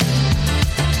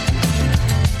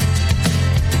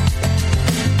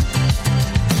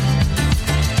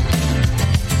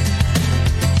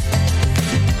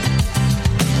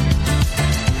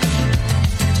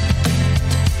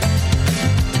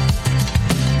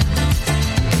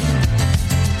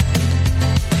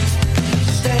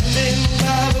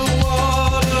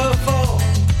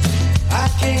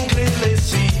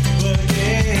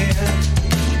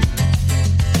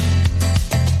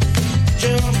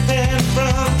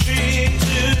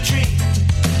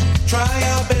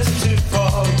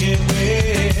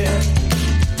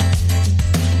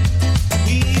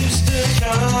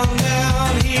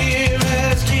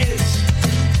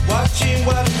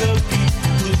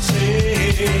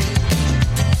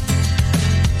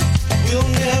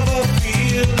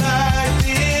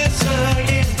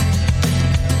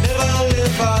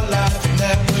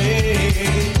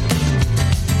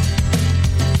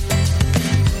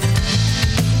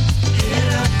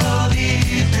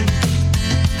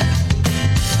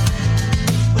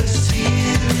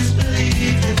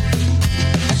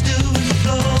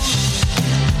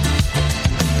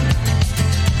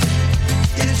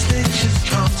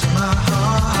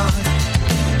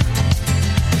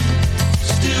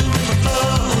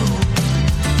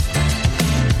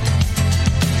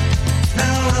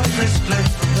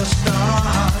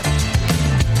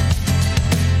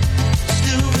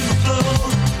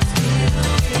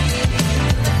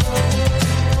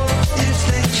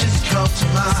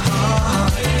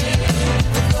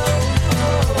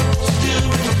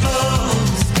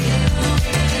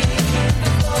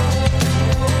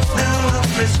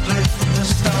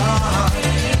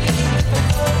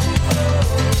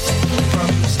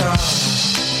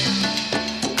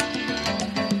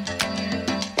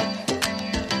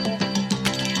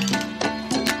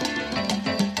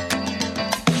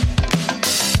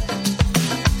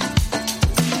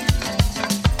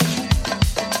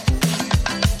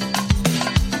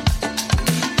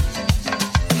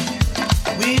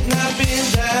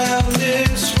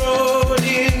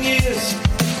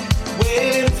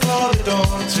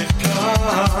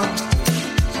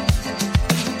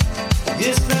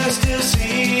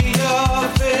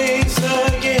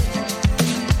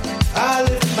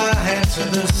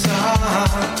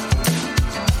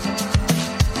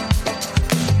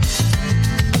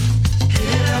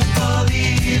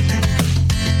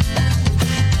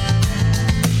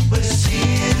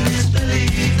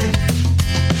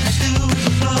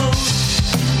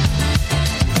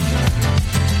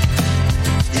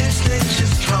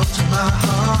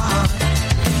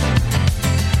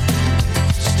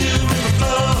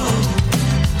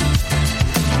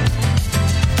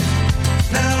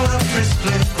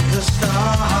 split from the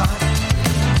start.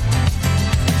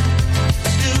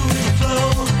 Still in the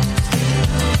flow.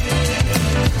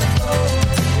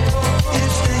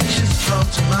 Instinctions come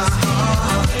to my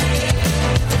heart.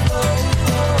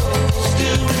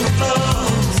 Still in the flow.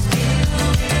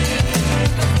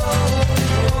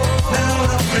 Now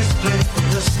love is split from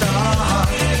the start.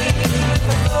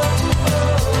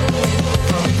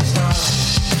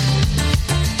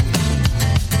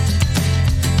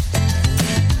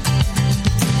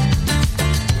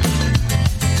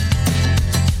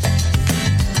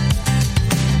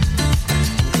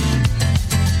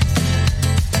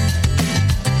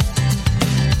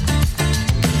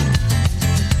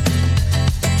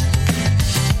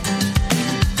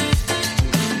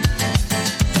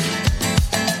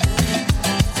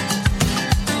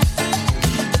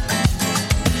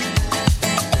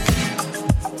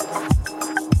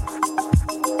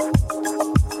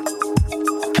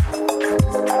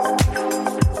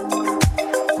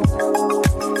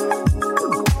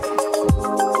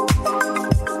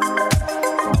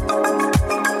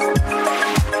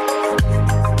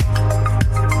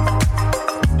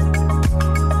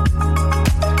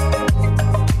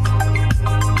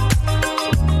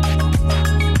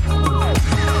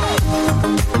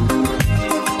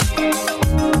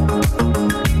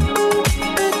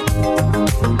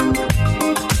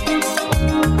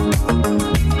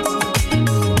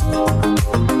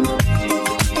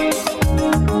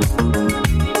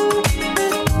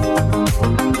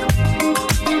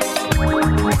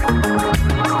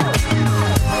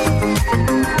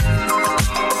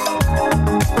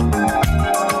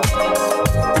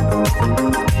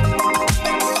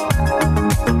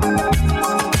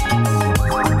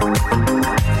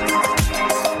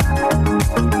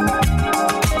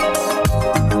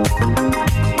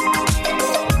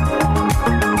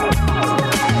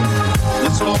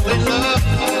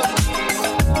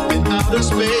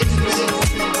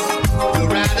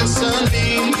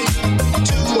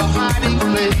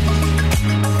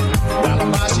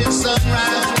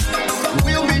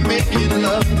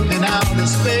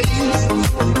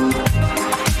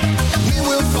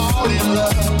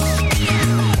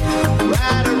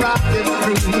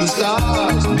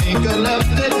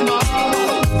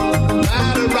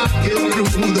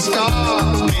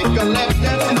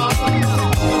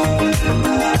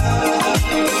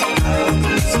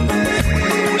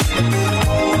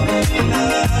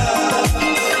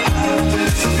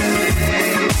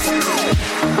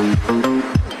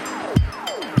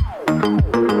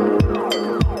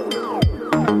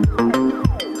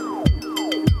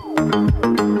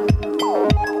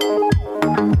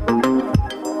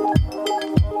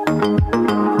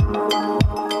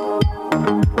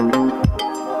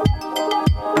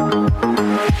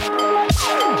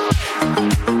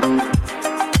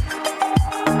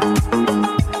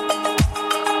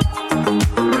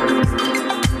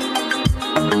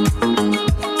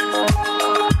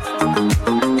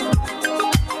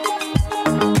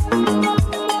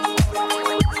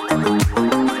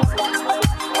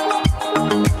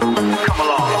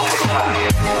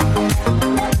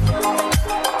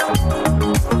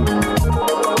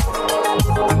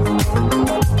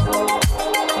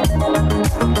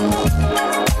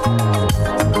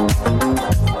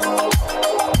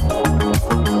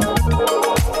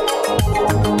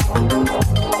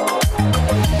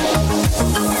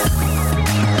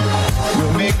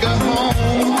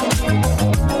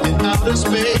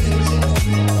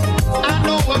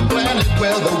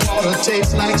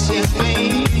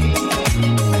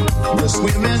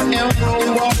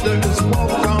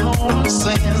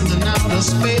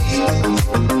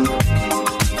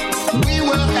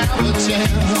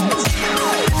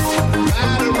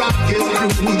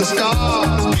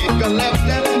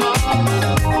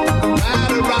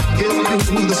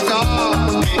 From the start.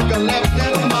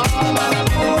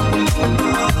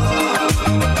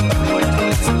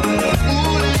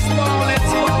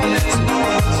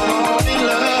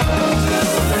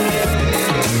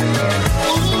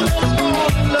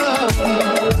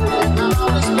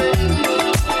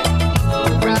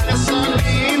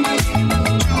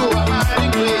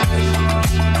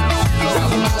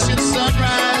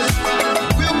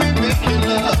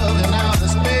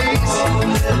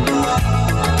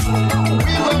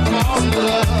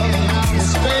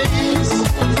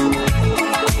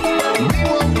 We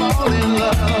were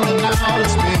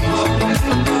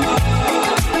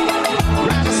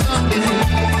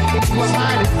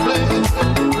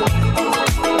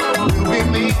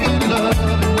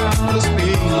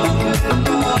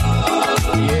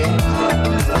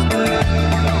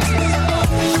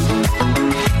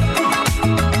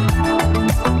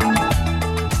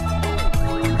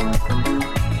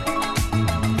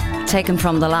taken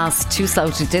from the last Too Slow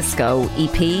to Disco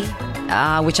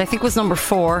EP, which I think was number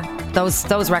 4.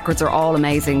 Those records are all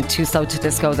amazing. Too Slow to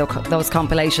Disco, those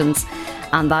compilations.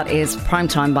 And that is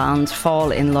Primetime Band,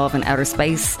 Fall in Love in Outer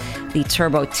Space, the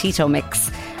Turbo Tito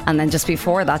mix. And then just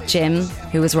before that, Jim,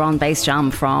 who was Ron Bass Jam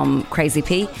from Crazy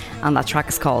P, and that track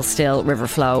is called Still River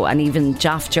Flow. And even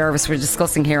Jaff Jervis, we're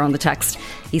discussing here on the text,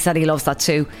 he said he loves that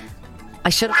too. I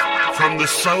should. From the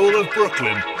soul of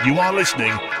Brooklyn, you are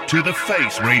listening to The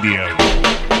Face Radio.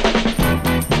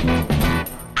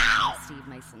 Steve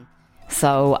Mason.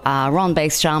 So Ron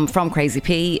Bass Jam from Crazy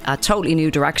P, a totally new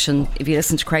direction. If you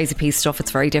listen to Crazy P stuff, it's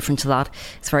very different to that.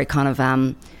 It's very kind of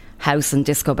house and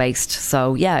disco based.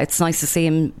 So yeah, it's nice to see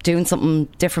him doing something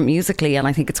different musically, and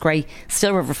I think it's great.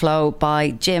 Still River Flow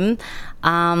by Jim.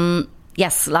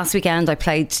 Yes, last weekend I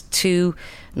played 2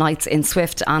 nights in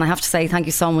Swift, and I have to say thank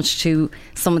you so much to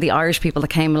some of the Irish people that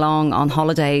came along on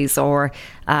holidays or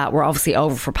were obviously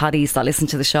over for Paddy's that listened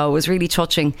to the show. It was really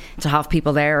touching to have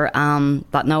people there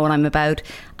that know what I'm about,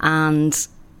 and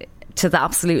to the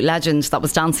absolute legend that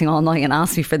was dancing all night and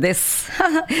asked me for this.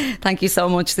 Thank you so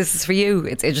much. This is for you.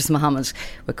 It's Idris Muhammad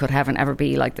with Could Heaven Ever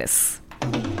Be Like This.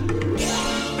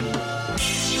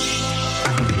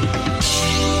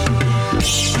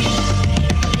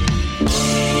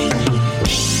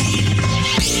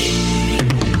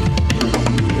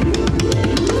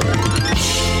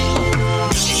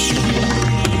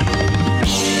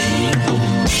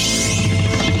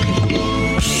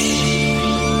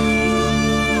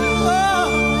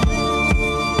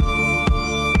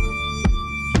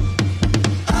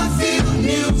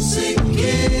 Music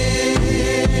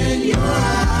in your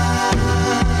eyes.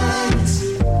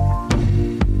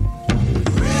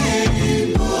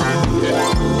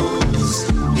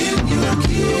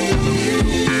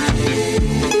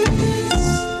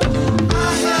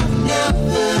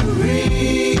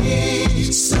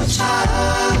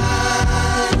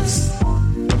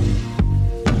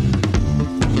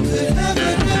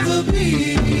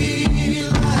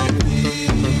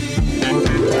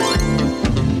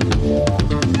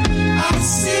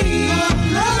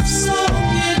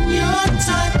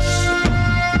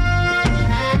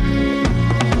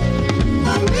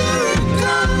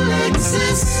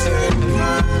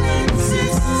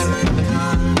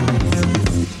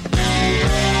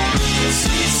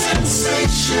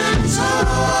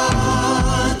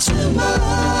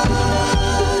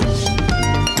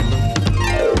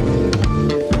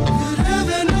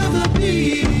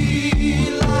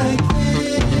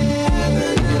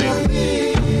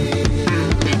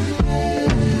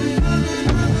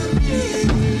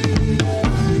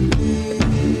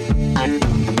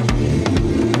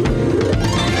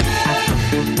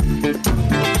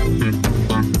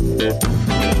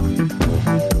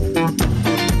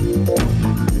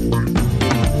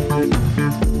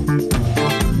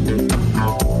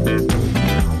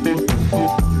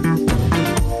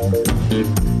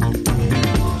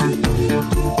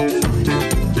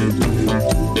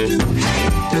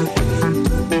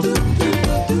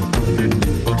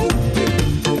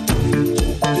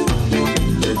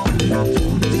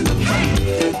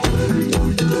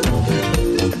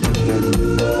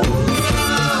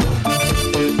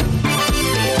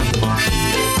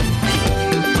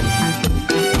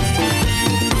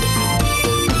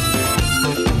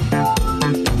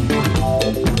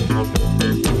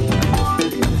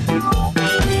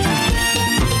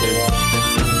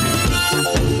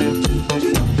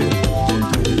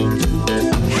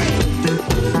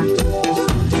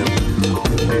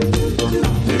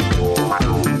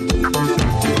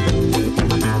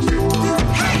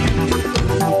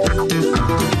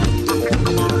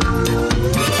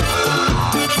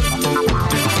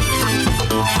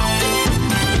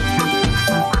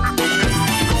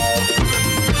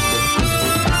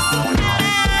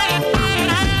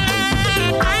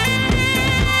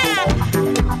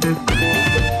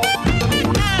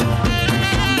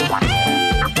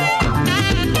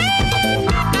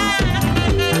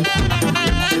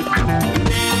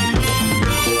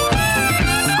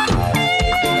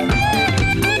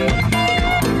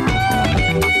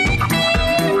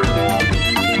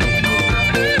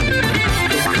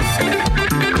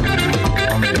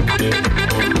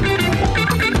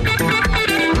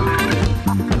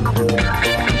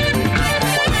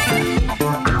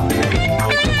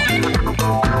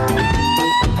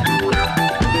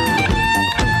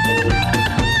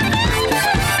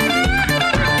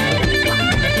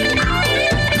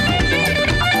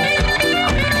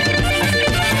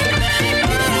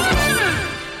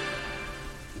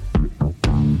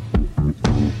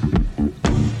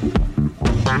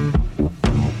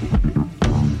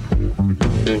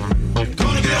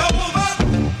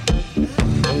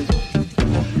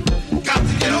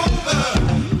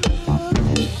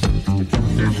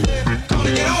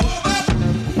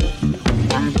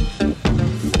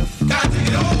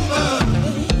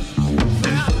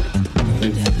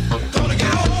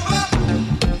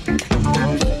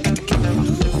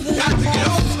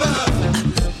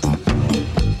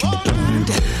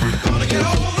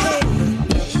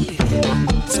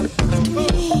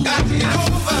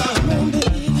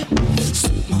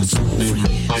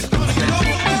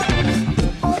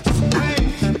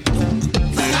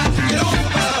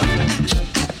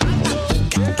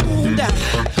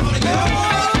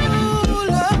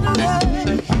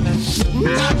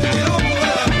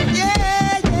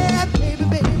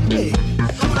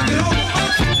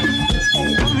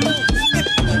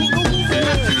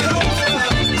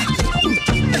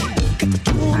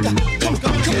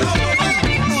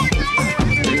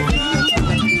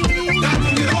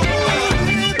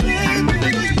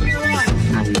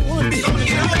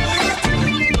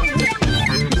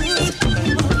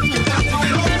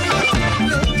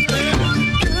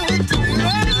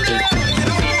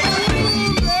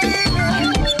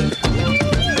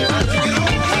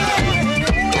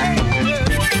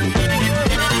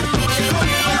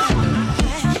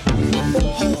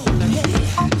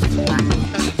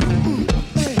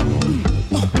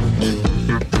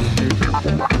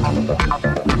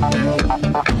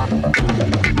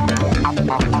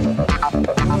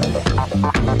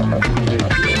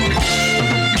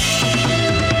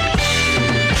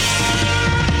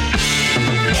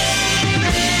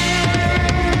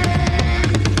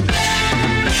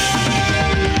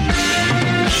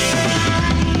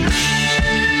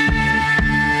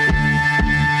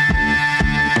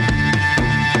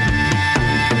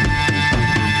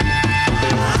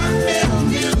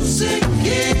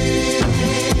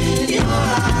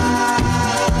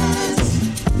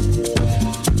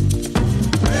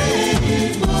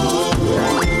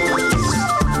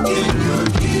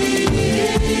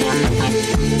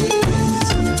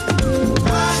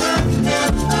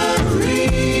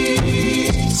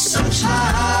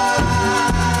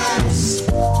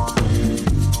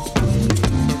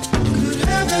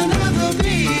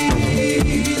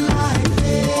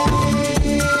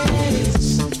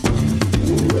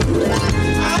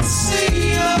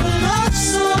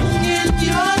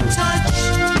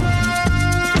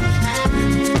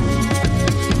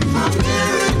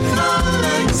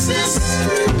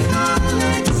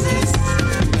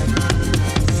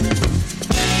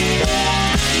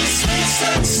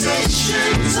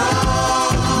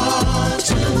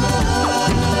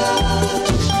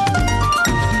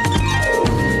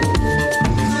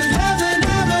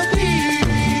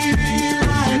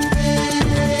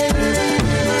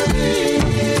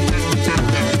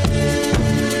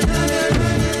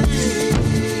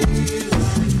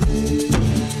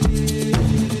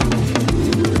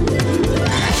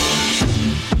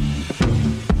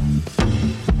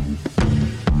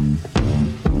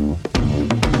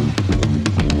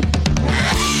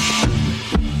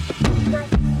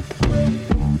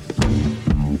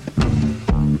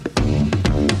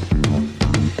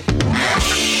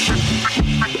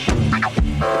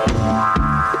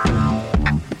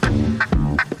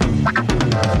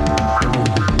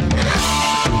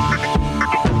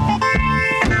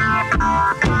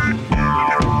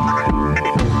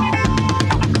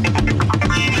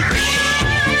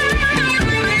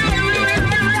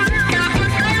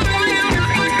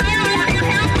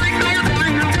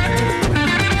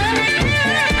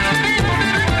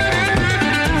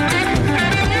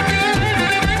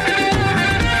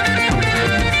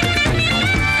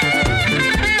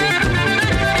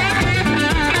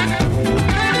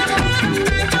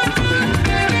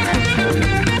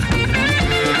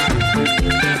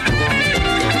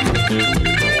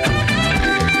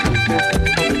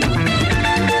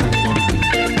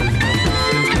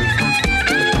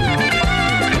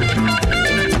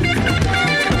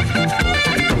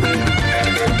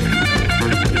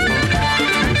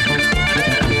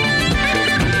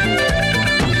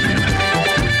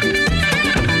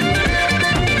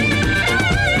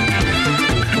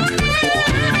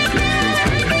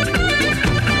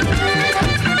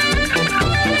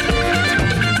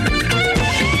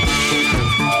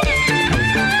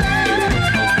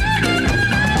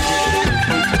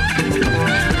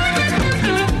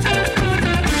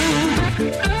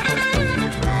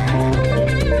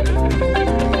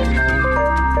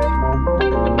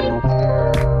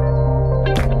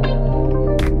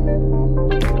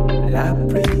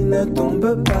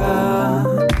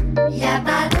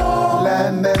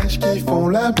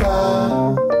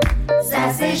 là-bas.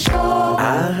 Ça c'est chaud.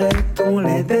 Arrêtons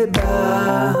les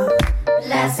débats.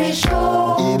 Là c'est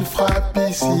chaud. Il frappe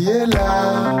ici et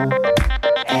là.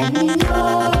 El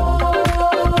Niño.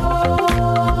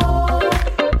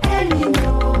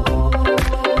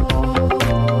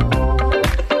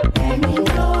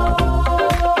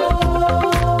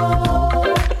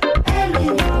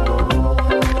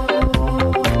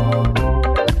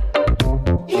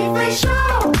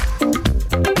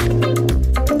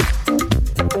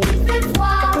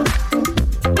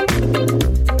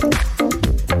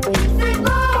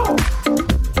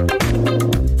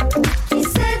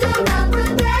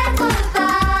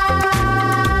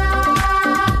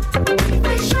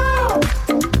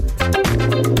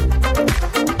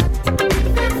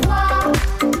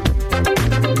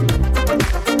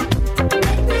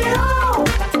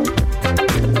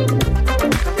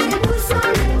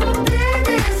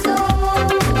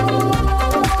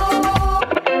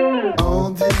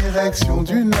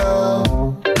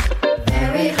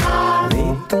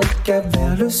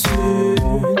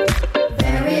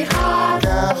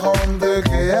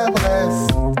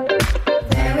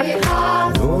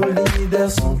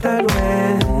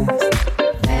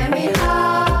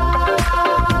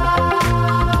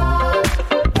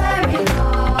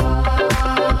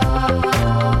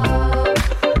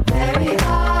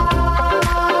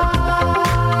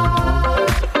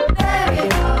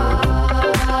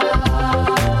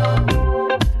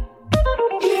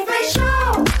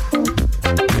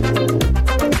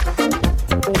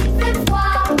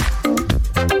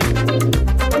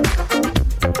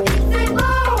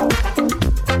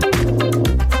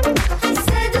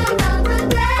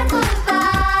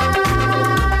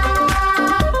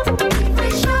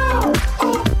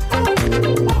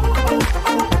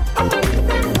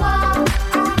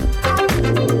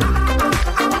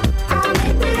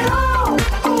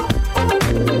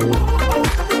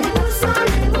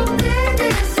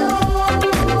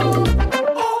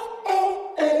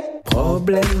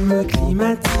 problèmes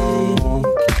climatiques.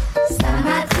 Ça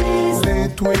m'attriste. Les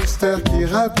twisters qui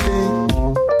rappliquent.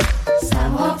 Ça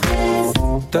me rend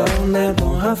triste. Tornade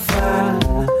en rafale.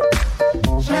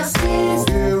 J'insiste.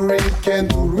 Hurricane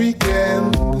tout le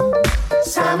week-end.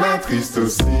 Ça m'attriste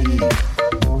aussi.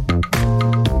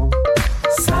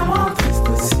 Ça me rend triste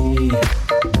aussi.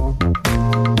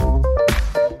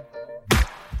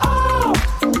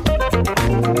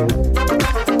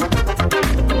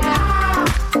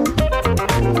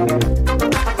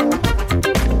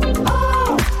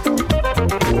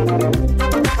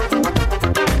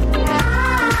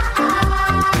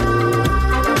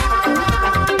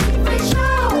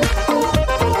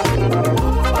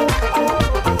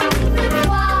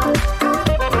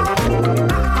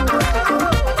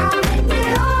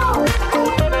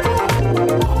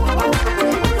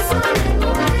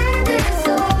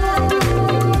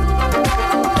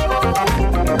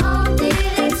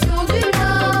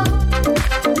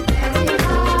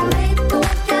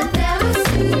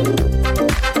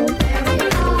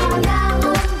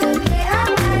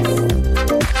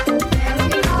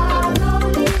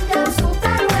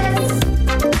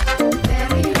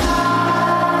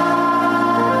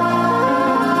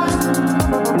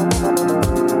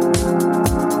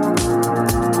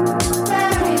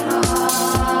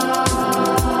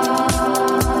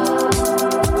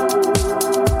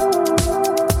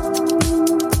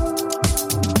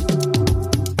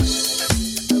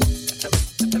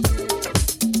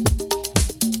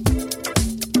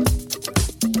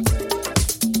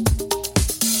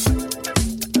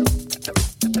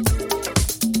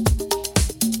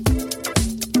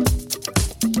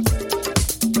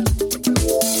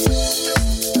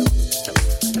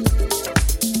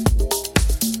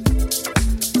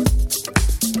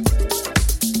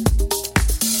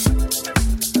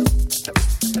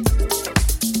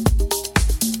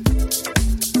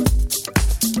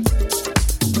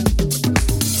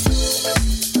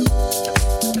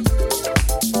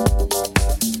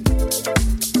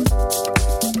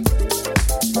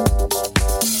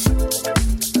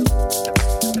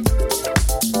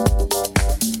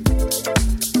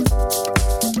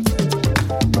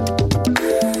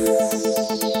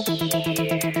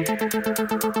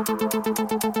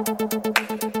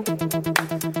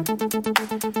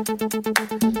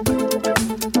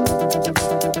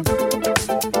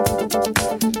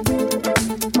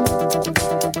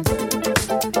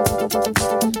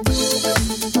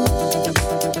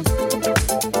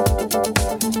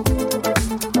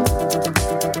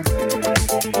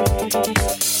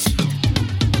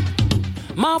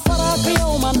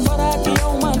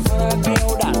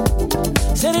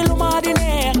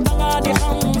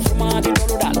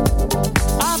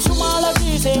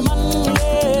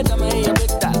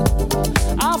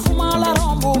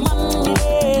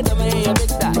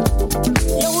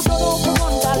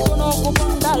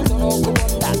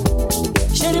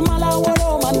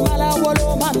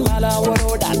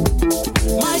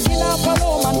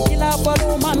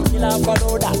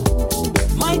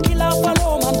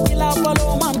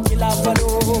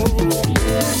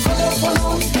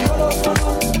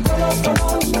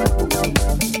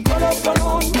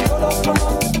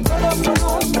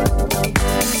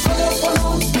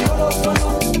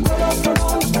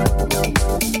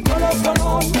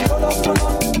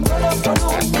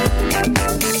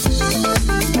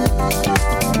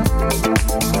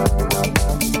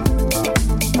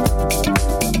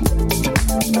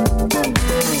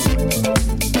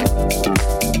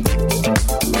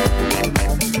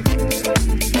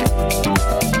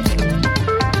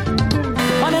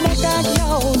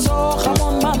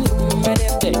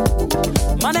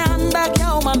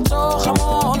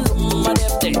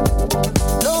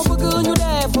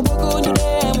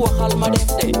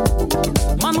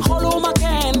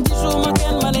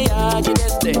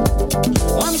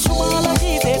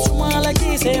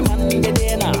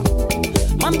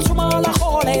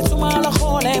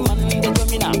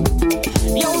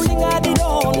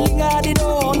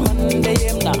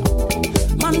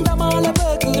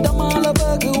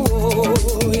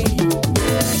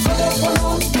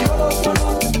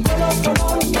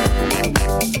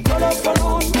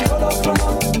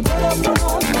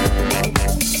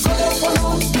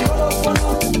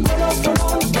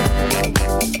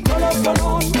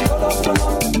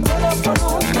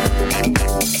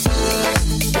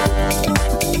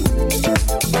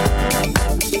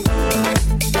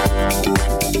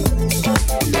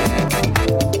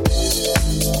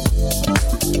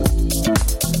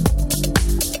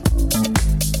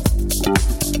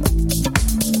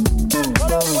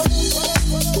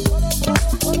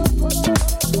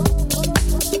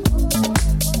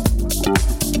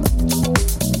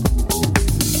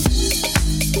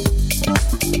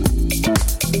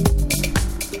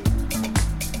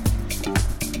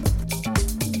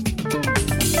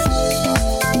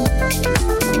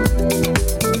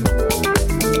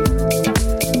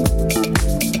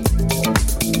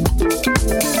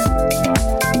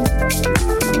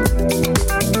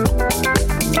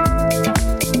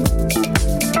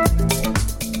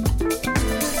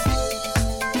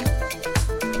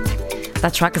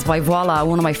 That track is by Voila,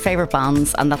 one of my favourite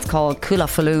bands, and that's called Kula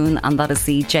Falloon, and that is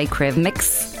the J. Criv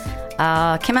mix.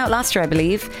 Came out last year, I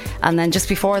believe. And then just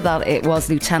before that, it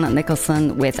was Lieutenant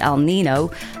Nicholson with El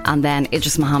Nino, and then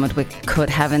Idris Muhammad with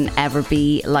Could Heaven Ever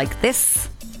Be Like This.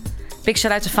 Big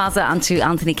shout out to Fazza and to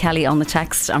Anthony Kelly on the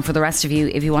text. And for the rest of you,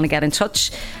 if you want to get in touch,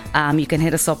 you can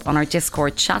hit us up on our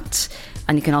Discord chat,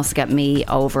 and you can also get me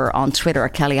over on Twitter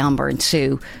at Kelly Amber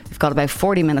too. We've got about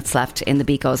 40 minutes left in The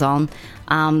Beat Goes On.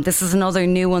 This is another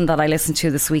new one that I listened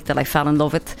to this week that I fell in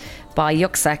love with, by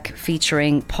Yuxek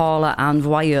featuring Paula and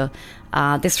Voyeux.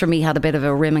 This for me had a bit of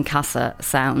a Rim and Casa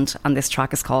sound, and this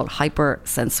track is called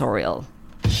Hypersensorial.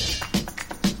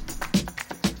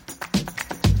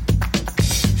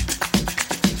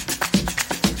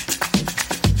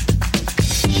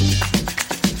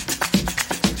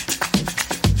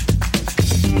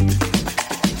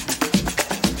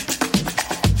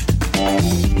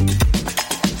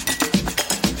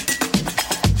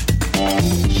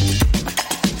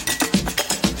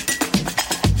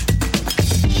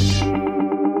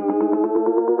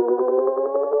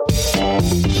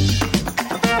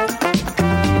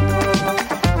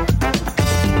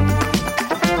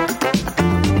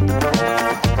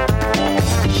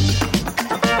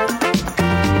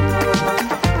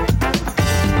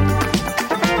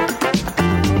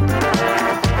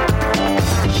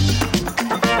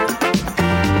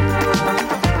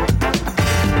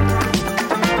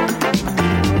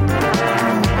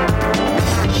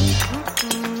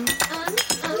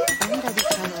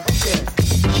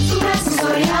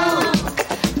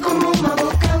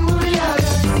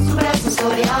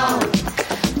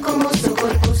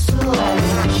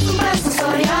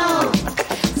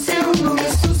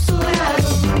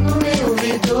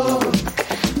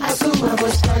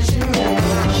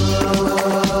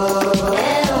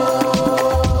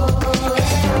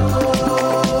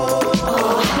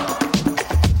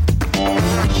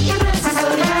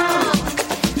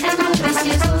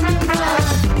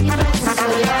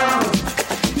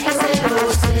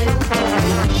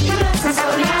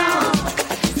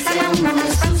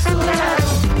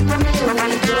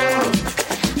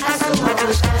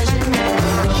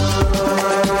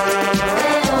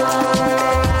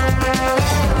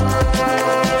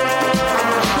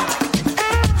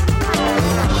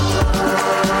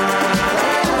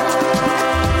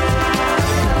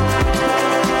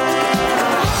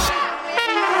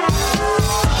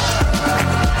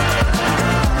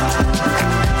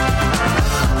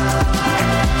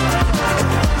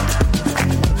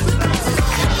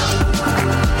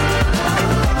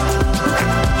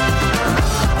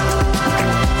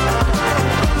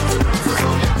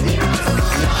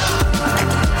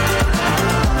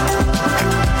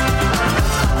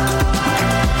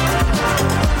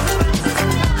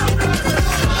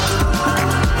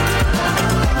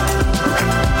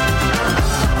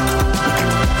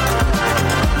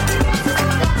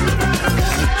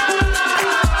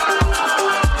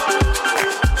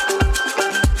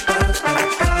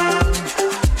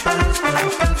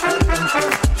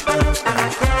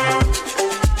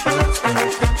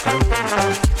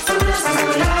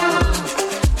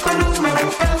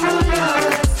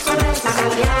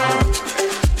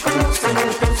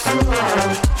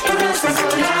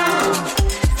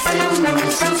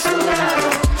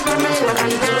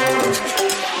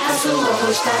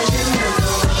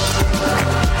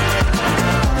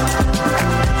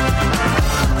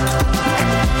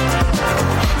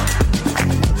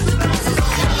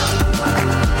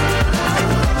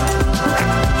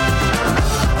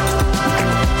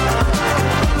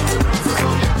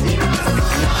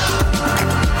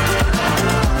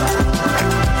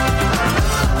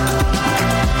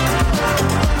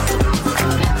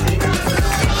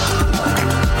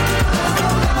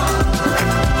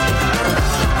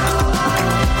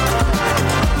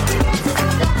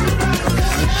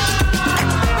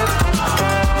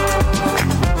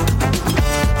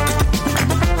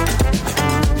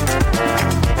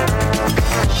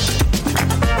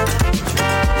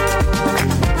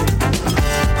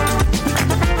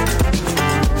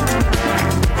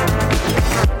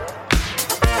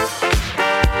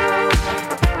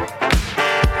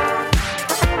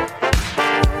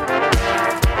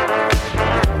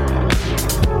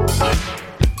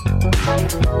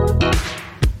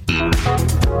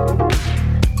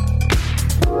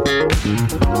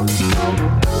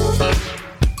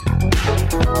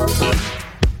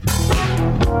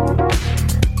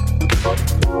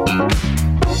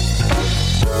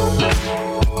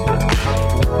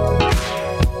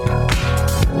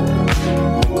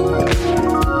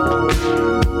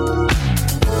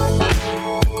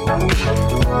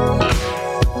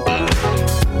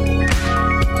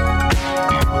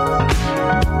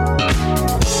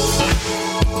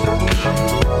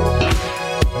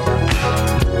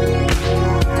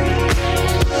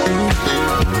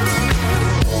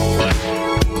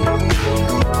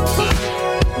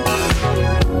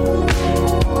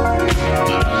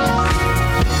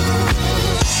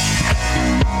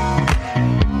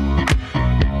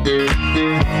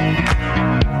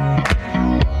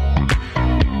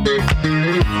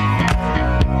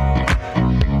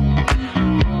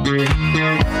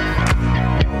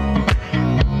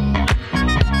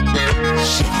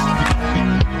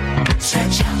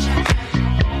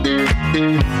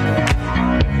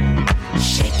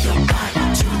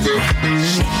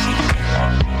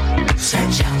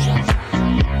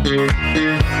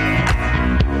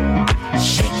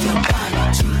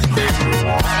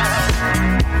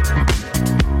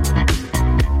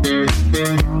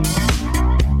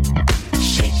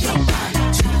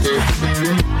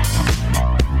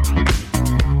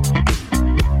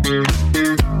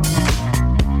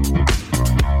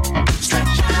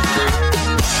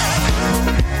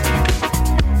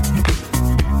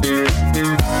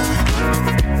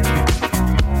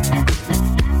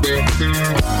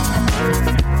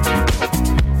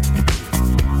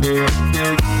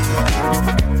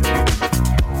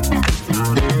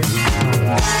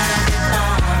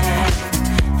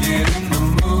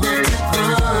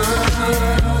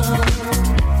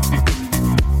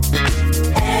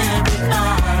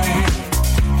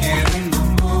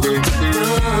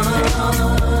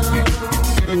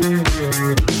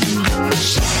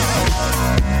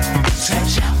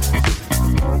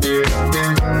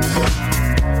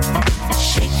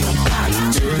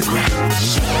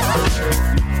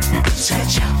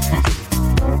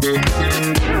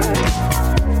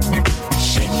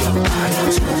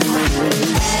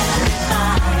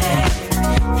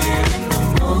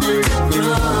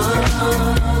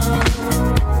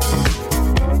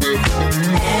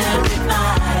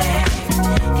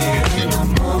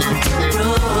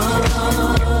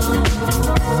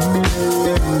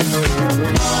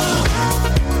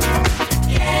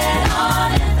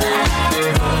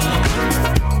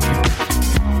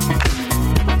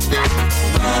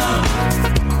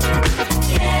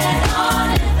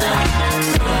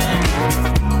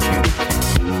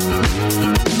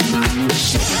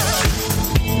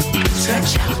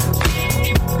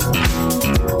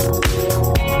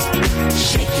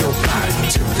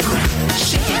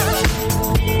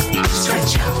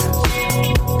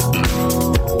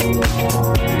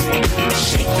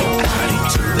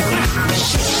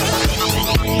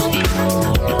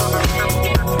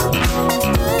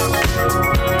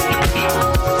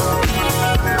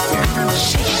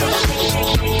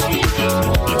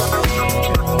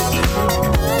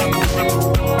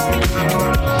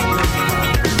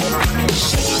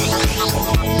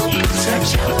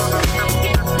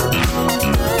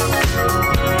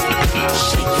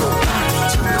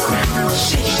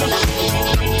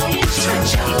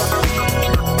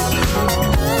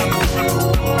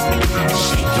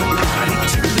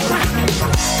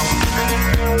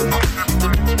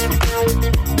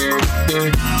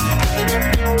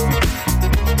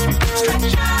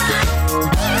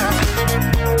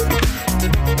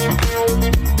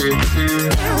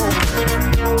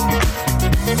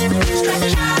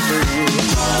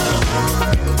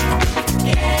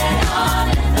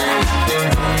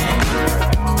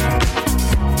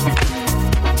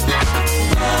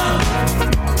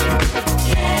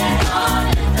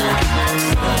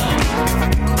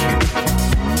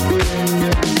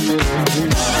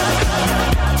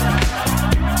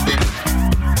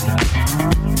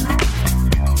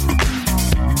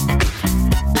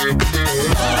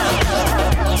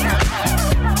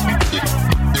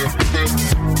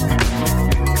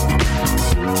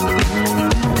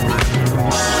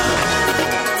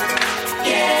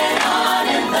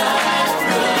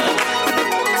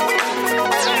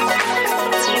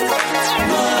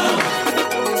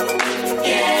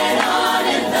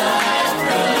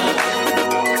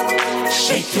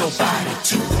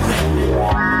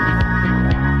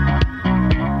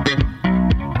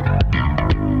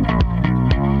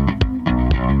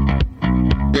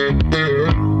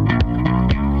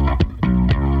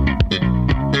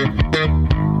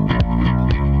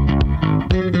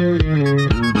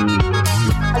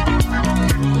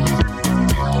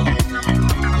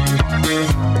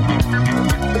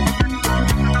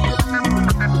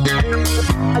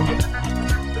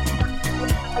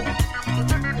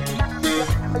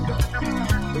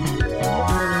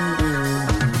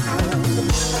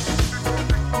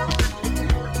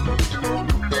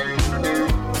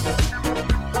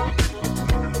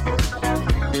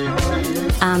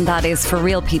 And that is For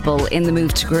Real People in the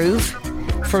Move to Groove.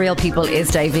 For Real People is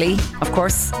Dave Lee, of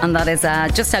course, and that is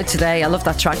just out today. I love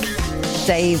that track,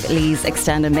 Dave Lee's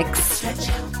extended mix.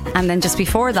 And then just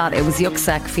before that, it was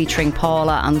Yuksek featuring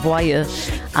Paula and Voyeux,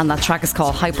 and that track is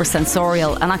called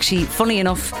Hypersensorial. And actually, funny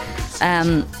enough,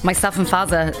 myself and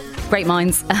Fazza, great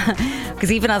minds,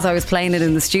 because even as I was playing it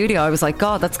in the studio, I was like,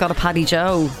 God, that's got a Paddy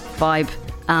Joe vibe.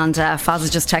 And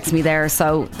Fazza just texted me there.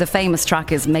 So the famous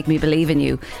track is Make Me Believe in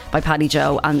You by Paddy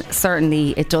Joe, and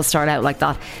certainly it does start out like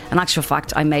that. In actual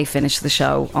fact, I may finish the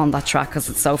show on that track because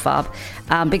it's so fab.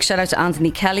 Big shout out to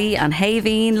Anthony Kelly and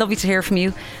Haveen, lovely to hear from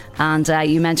you. And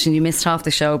you mentioned you missed half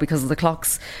the show because of the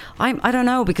clocks. I don't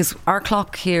know, because our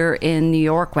clock here in New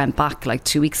York went back like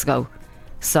 2 weeks ago.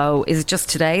 So is it just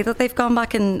today that they've gone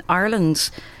back in Ireland?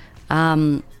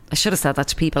 I should have said that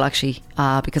to people actually,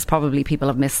 because probably people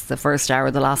have missed the first hour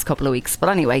the last couple of weeks. But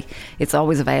anyway, it's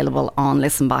always available on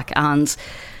Listen Back. And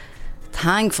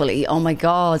thankfully, oh my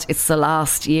God, it's the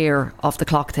last year of the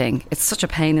clock thing. It's such a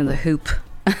pain in the hoop.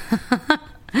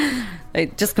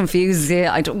 It just confuses you.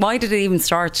 Why did it even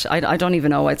start? I don't even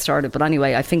know why it started. But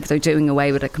anyway, I think they're doing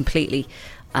away with it completely.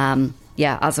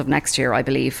 As of next year, I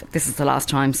believe. This is the last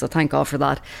time, so thank God for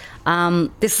that.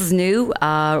 This is new,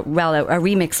 a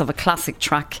remix of a classic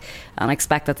track, and I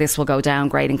expect that this will go down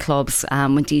great in clubs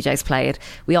when DJs play it.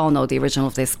 We all know the original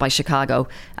of this by Chicago,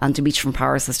 and Dimitri from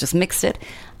Paris has just mixed it,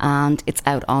 and it's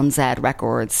out on Z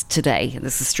Records today.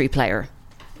 This is Street Player.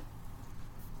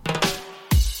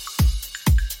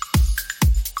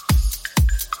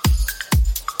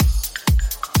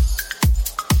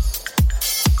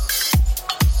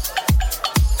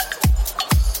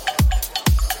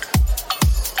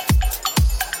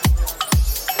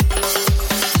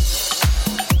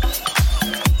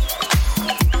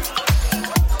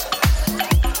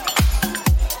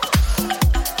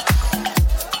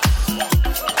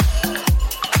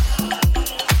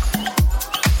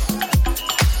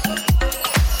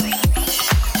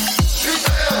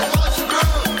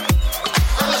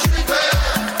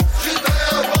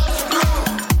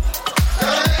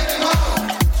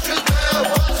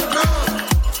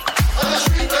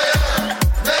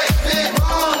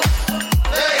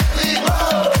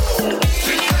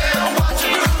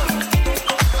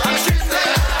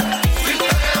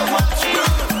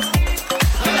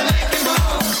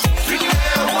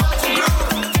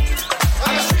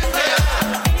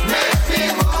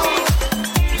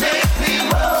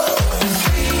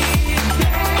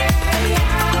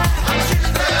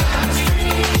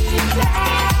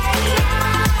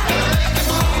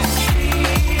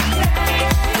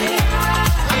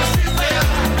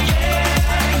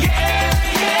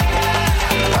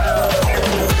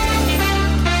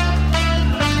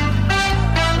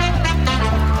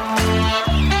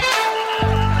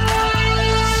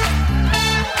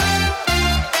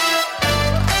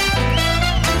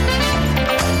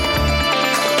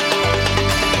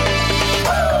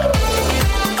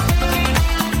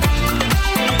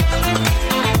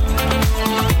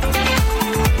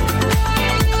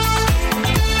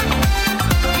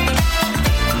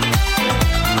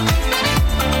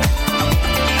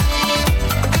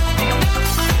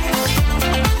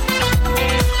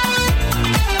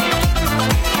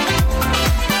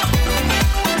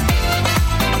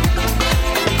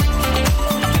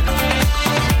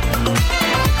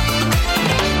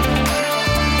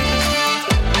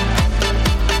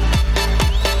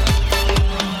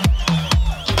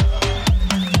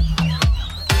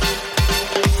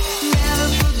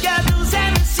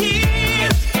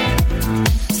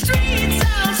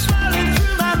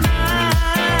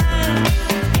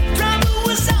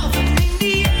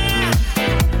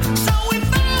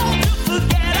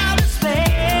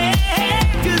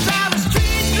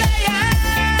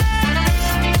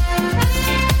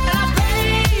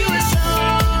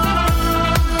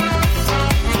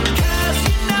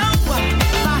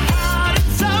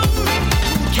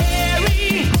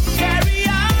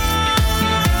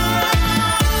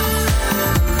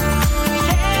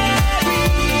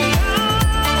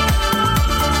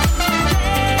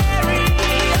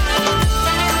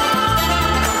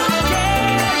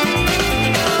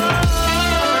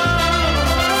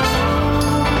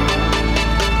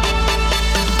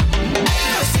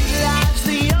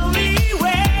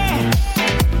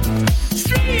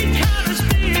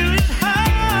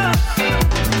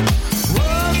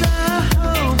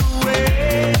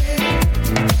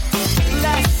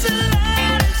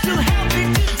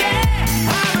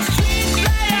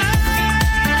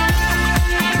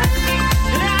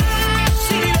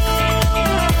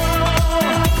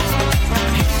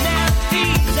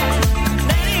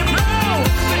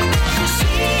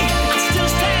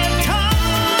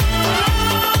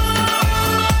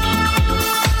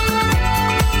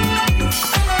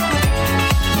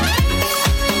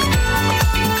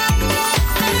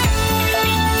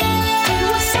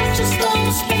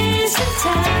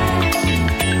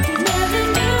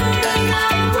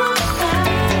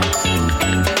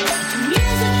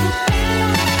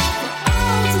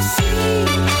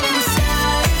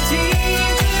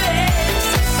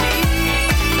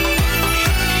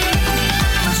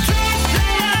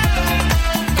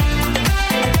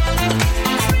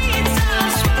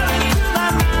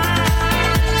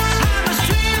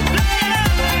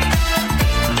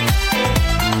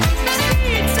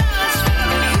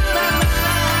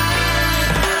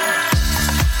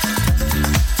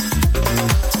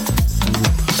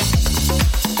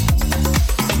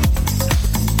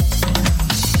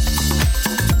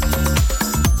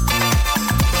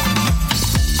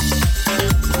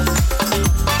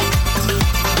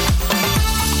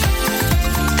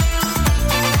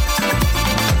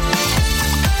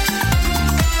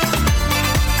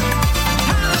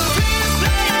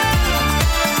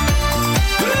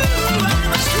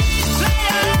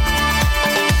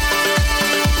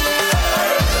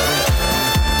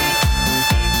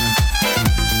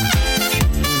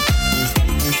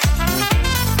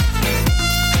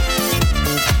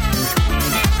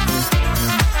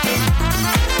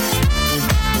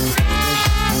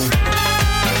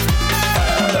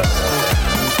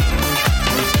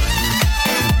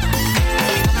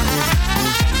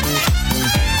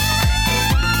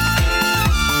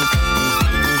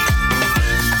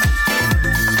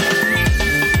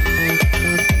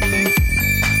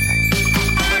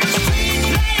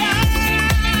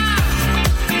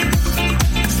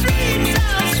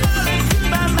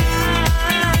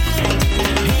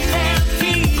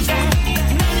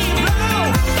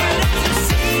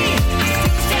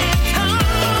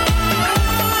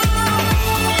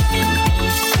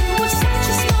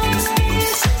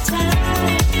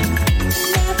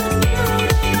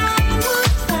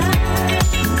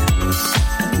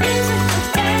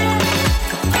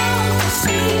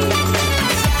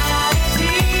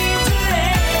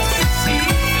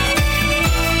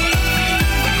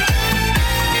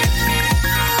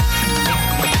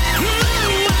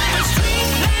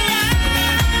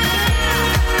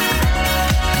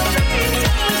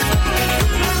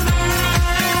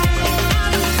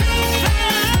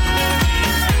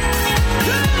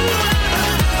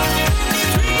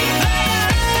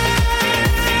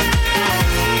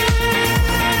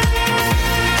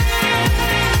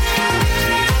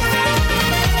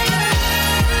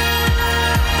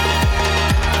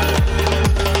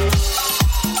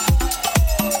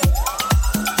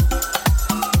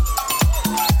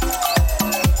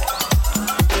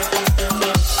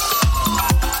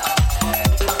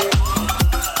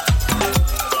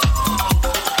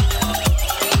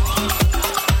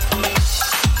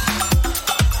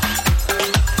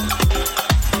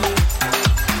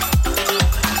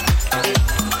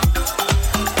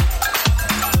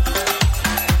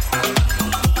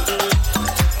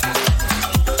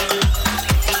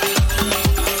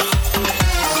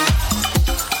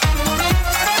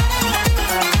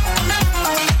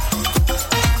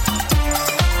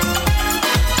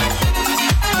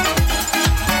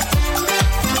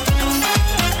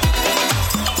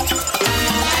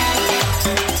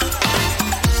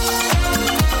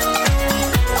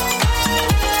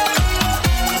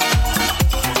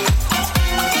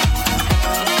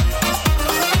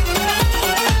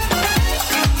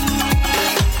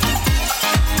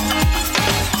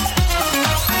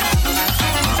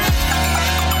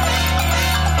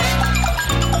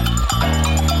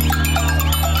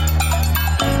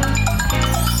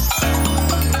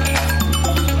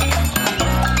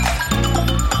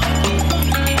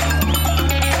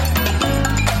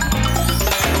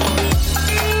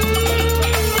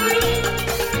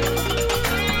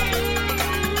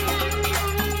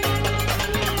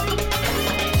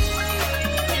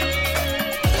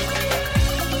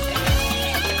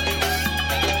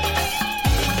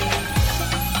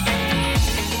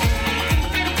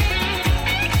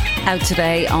 Out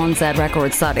today on Z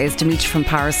Records, that is Dimitri from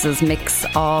Paris's mix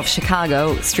of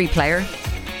Chicago, Street Player,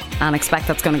 and expect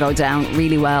that's going to go down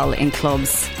really well in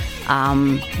clubs.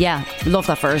 Yeah, love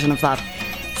that version of that.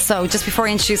 So just before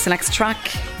I introduce the next track,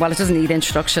 well, it doesn't need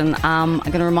introduction, I'm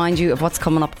going to remind you of what's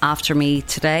coming up after me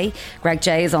today. Greg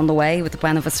J is on the way with the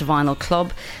Buena Vista Vinyl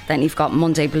Club. Then you've got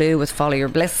Monday Blue with Follow Your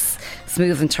Bliss,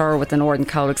 Smooth and Tour with the Northern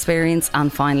Coal Experience,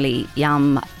 and finally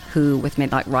Yam Who with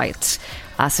Midnight Riot.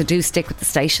 So do stick with the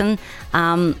station.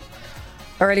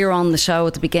 Earlier on the show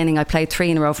at the beginning, I played 3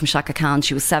 in a row from Shaka Khan.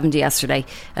 She was 70 yesterday.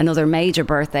 Another major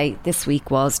birthday this week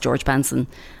was George Benson.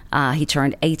 He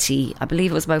turned 80, I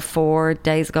believe it was about 3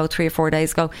 or 4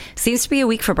 days ago. Seems to be a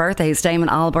week for birthdays. Damon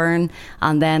Albarn,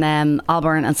 and then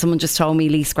Albarn, and someone just told me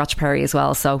Lee Scratch Perry as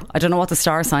well. So I don't know what the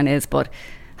star sign is, but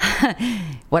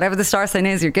whatever the star sign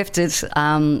is, you're gifted.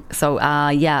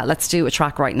 Yeah, let's do a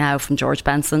track right now from George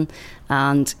Benson.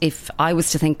 And if I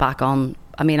was to think back on,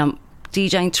 I mean, I'm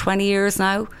DJing 20 years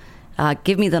now.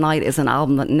 Give Me the Night is an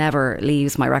album that never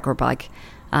leaves my record bag.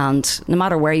 And no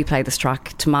matter where you play this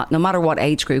track, no matter what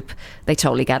age group, they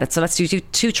totally get it. So let's do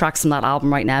 2 tracks from that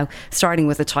album right now, starting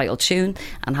with the title tune.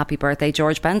 And happy birthday,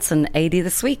 George Benson, 80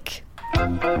 this week.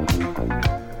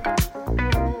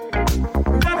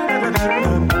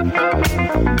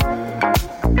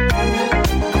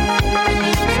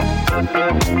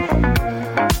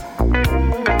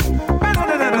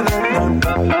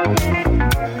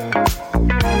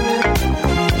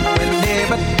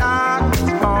 Whenever dark is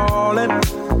falling,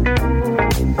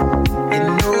 you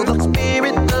know the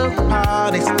spirit of the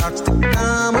party starts to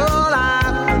come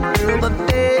alive until the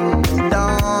day is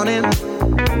dawning.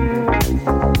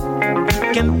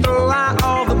 You can throw out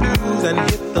all the blues and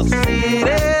hit the city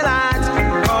lights,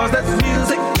 'cause there's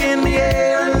music in the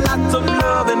air and lots of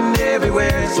loving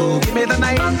everywhere. So give me the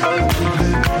night,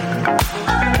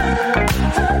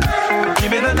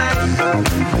 give me the night.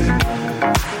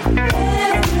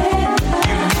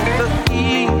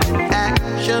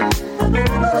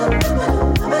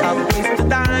 A place to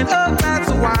dine, a glass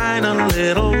of wine, a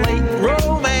little late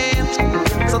romance,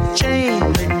 so chain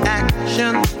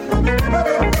reaction.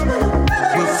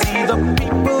 We'll see the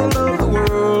people of the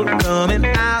world coming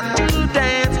out to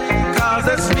dance, 'cause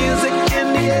there's music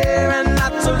in the air and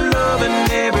lots of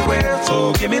loving everywhere.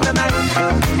 So give me the night,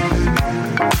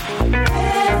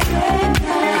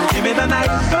 give me the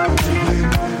night.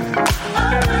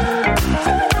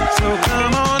 So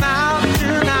come on out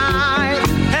tonight,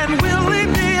 and we'll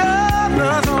leave the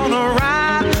others on a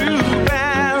ride to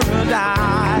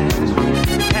paradise.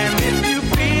 And if you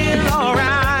feel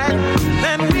alright,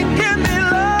 then we can be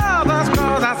lovers,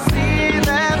 'cause I see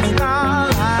that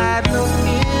starlight look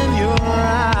in your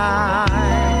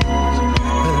eyes.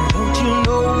 But don't you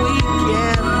know we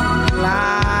can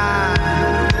fly?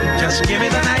 Just give me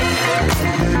the night,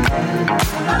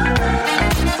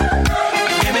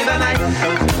 give me the night.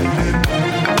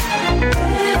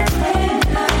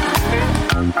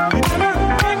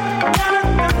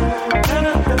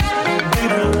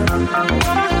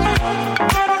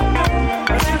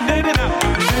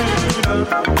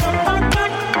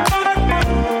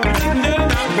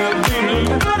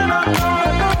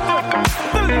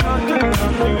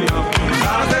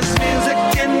 There's music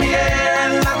in the air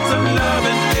and lots of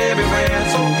loving everywhere.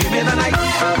 So give me the night,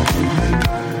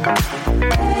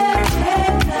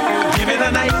 give me the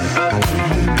night.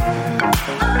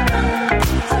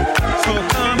 So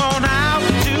come on out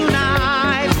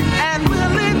tonight, and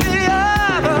we'll leave the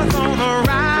others on a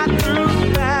ride through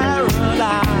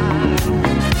paradise.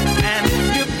 And if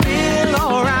you feel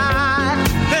alright,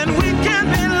 then we can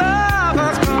be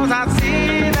lovers, 'cause I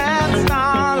see that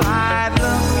starlight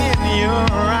look in your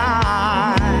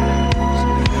eyes.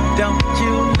 Don't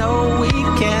you know we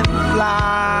can fly?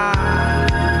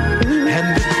 And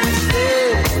if we stay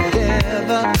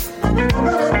together,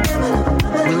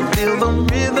 we'll feel the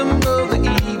rhythm of the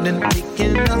evening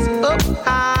picking us up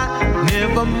high.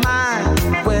 Never mind the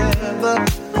weather,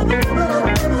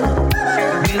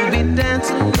 we'll be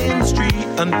dancing in the street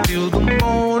until the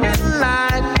morning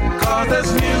light, 'cause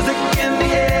there's music in the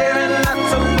air and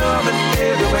lots of loving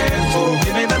everywhere. So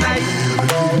give me the night,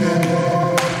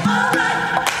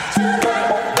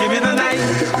 give me the night,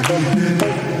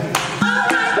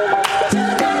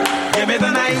 give me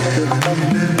the night,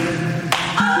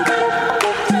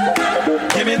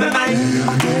 give me the night,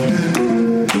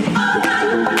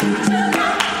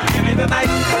 give me the night,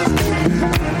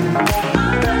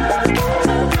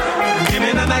 give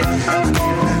me the night.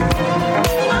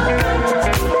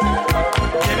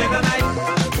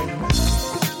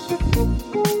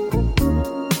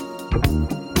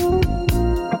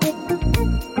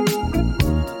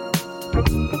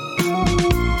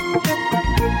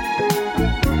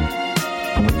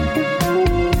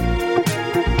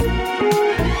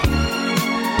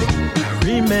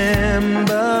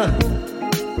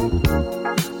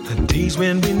 days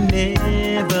when we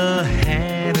never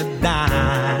had a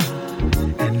dime,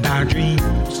 and our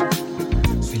dreams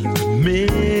seemed a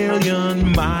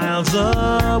million miles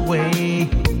away.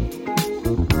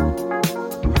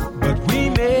 But we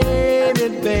made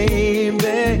it,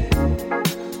 baby,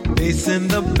 facing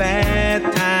the bad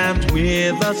times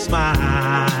with a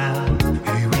smile.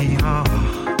 Here we are,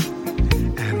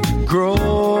 and we're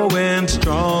growing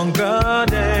stronger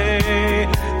day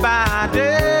by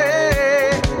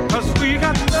day. 'Cause we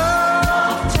got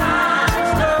love, times,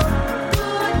 love,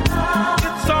 good love.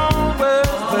 It's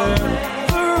always there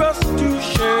for us to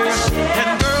share.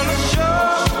 And girl, it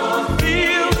sure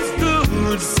feels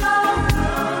good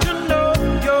to know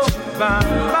you're by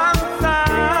my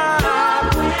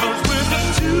side. 'Cause we're the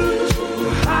two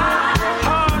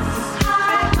hearts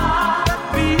that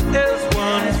beat as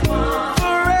one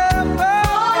forever.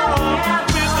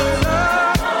 With the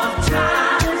love,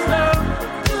 times, love,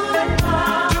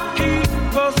 to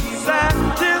keep us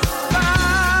satisfied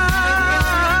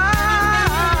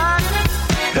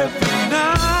every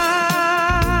night.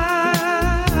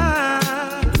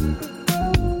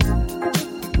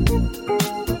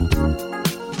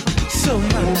 So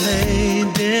my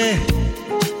lady,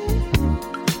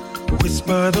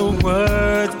 whisper the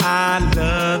words I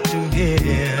love to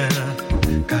hear.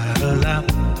 Cuddle up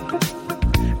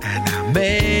and I'll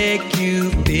make you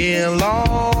feel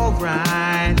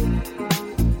alright.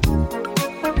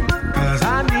 'Cause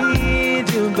I need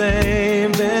you,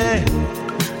 baby,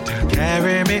 to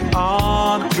carry me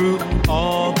on through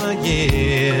all the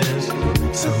years.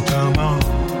 So come on,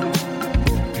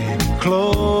 baby,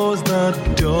 close the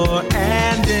door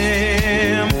and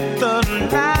dim the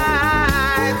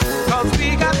lights. 'Cause we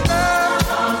got love,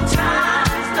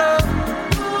 times, love,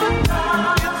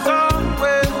 it's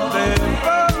always there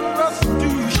for us to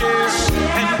share.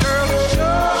 And girl, it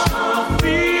sure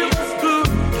feels good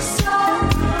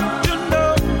to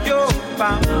know you're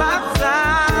by my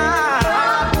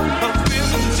side. 'Cause we're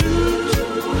the two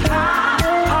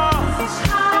hearts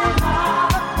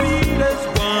that beat as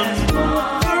one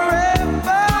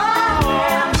forever.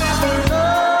 With the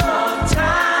love,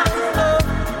 times, love,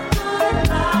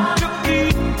 to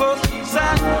keep us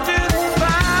satisfied.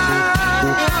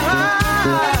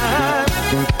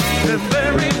 And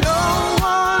there ain't no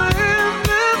one in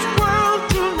this world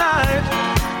tonight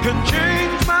can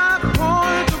change my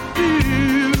point of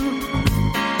view.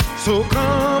 So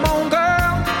come on,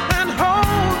 girl, and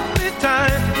hold me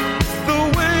tight the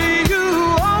way you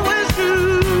always do.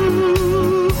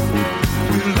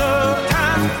 With love,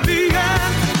 times, me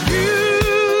and you.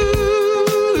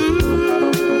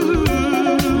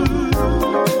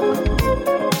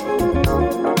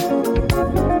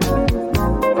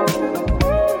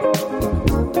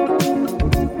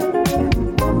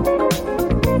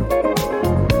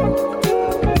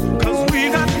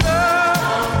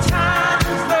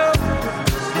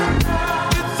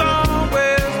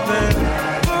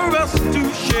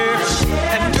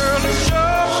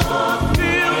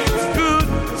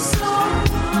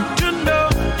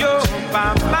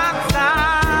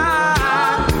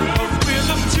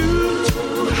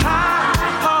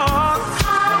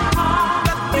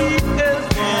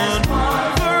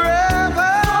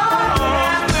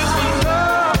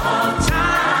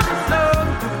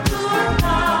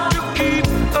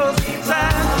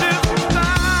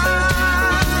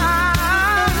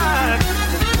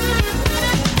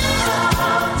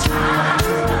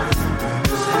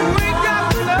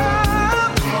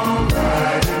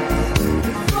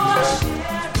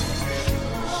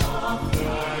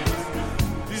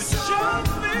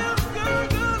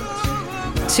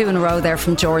 Two in a row there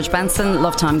from George Benson,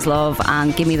 Love Times Love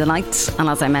and Gimme the Night. And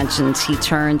as I mentioned, he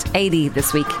turned 80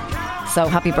 this week. So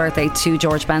happy birthday to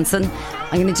George Benson.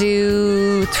 I'm going to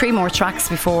do 3 more tracks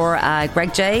before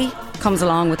Greg J comes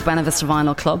along with Buena Vista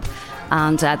Vinyl Club.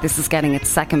 And this is getting its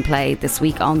second play this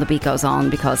week on The Beat Goes On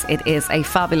because it is a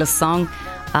fabulous song.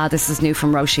 This is new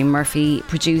from Roisin Murphy,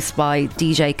 produced by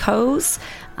DJ Coase,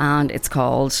 and it's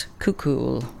called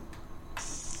Cuckoo.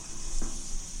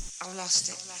 I lost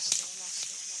it.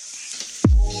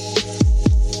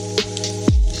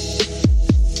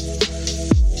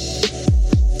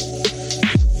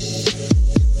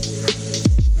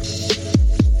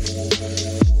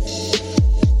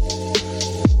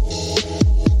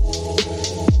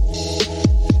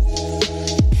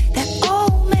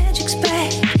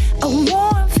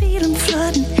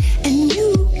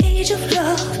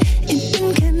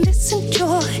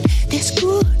 There's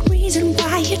good reason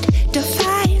why it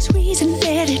defies reason.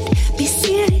 Let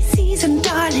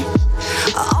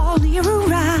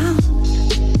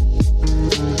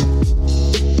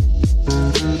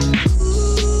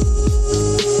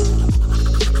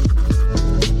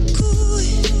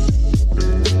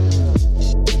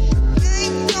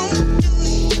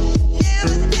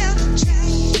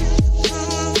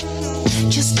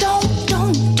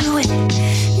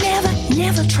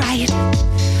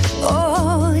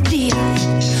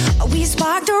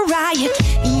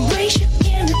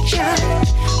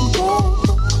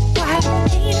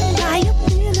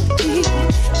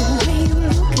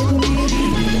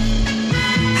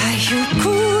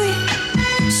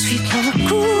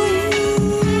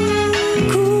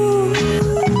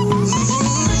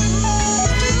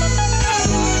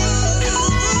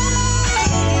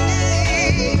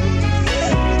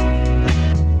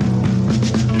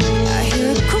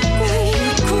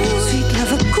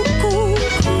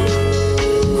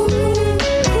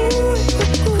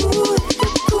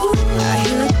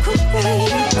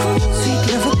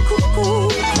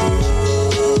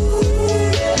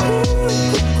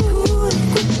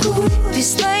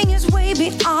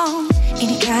beyond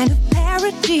any kind of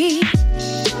parody.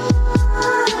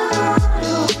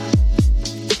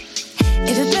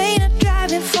 It had been a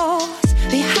driving force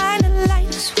behind the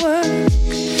life's work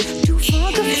to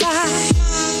fortify.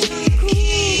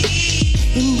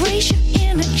 Embrace your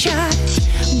inner child,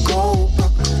 go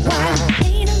buck wild.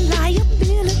 Ain't a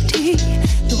liability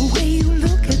the way you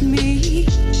look at me.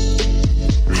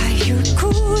 I hear a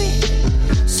cooing,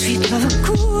 sweet lover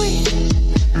cooing,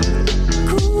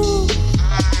 coo, coo.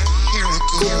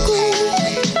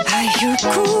 I hear a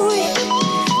cooing,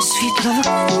 sweet lover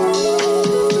coo.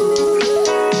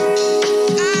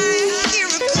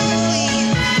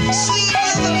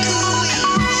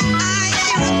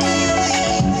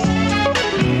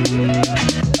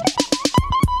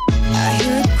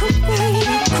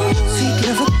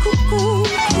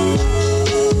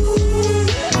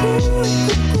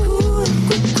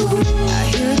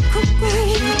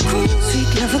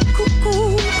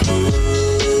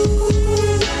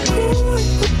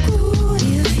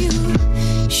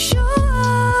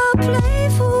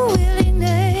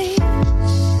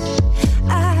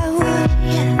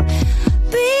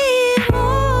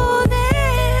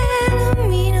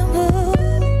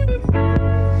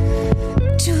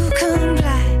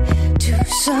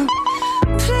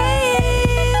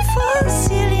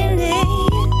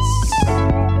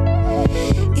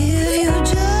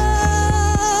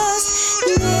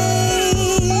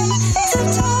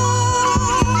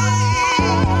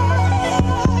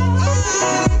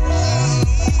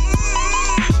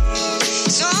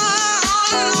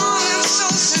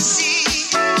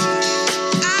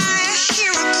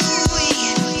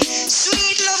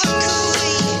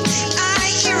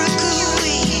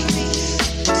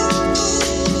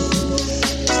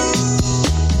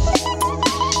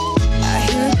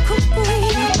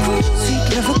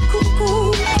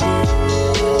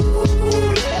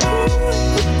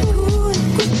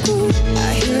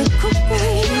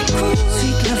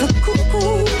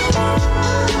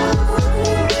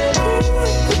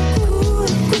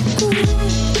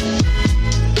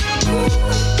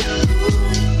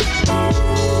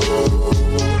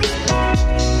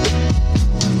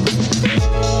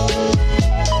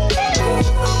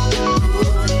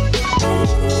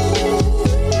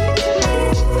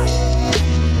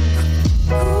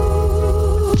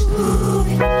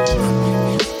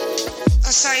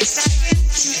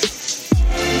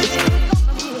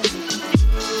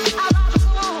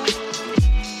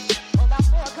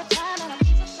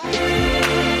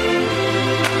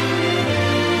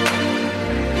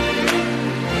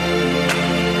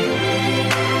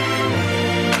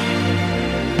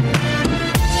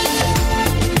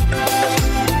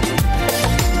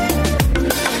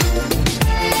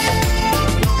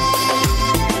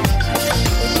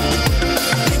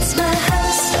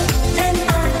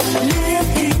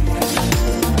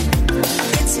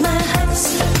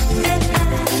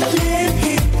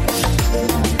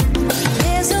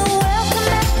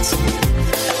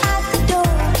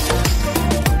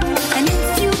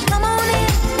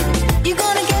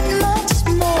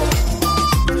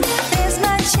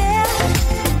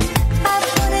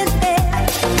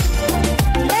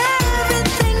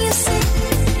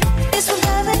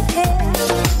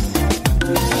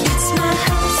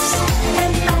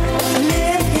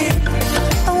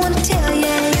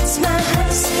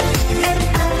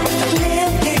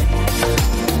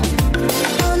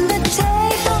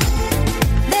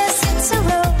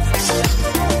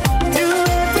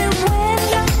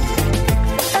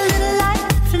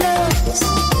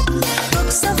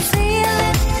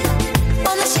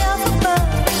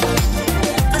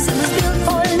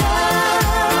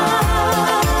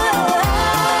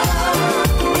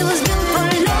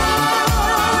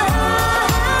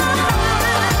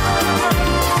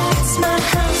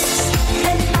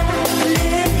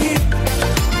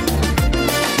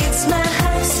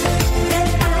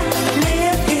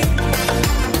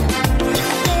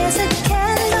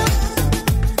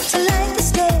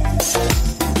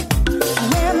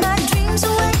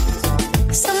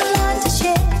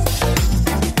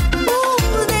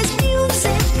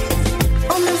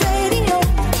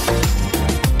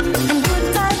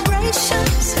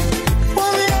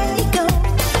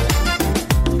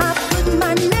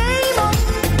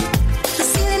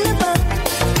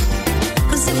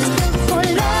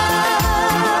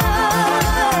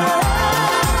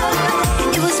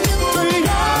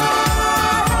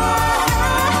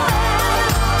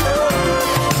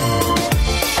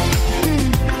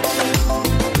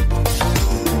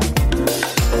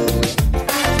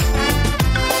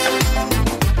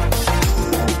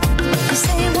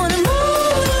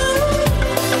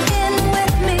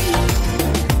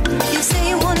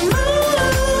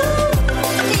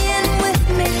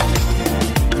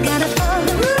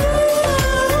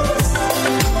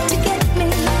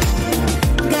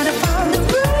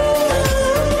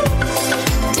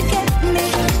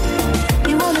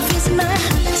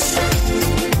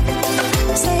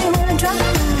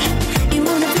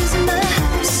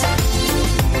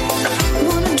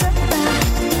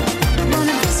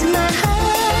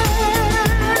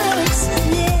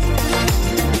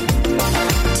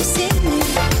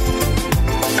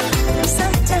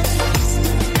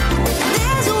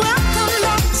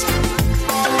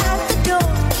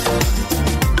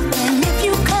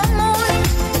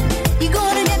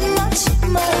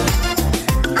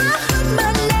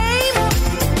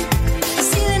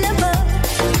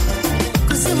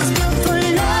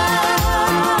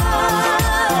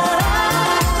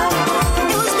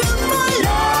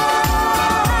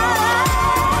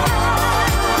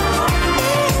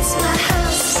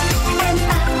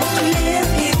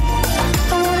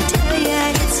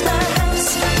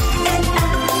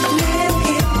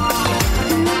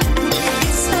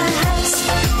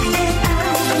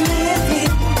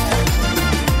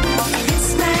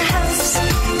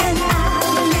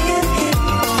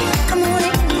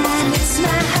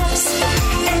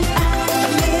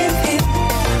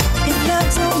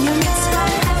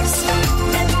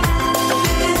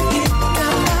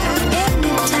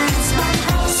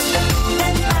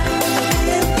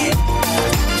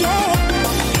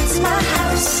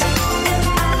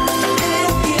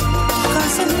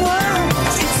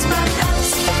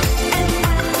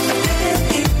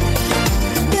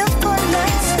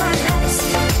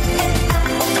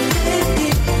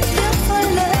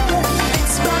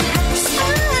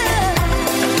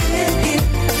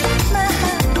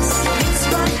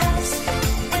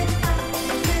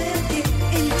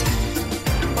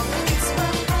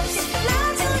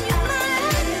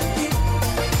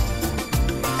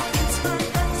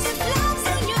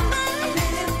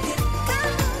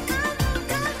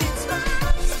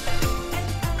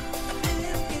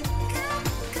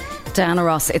 Diana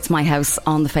Ross, It's My House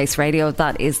on the Face Radio.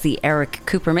 That is the Eric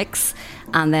Cooper mix.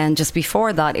 And then just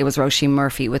before that, it was Roisin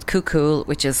Murphy with Cool,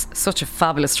 which is such a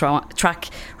fabulous track.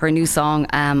 Her new song,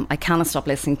 I cannot stop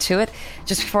listening to it.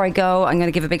 Just before I go, I'm going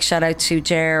to give a big shout out to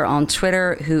Jer on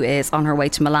Twitter, who is on her way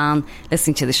to Milan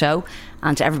listening to the show.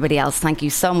 And to everybody else, thank you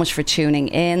so much for tuning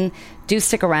in. Do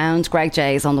stick around. Greg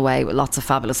J is on the way with lots of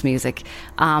fabulous music.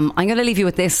 I'm going to leave you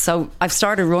with this. So I've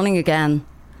started running again.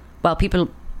 Well, people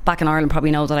back in Ireland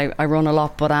probably know that I run a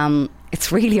lot, but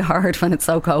it's really hard when it's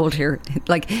so cold here.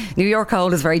 Like, New York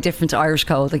cold is very different to Irish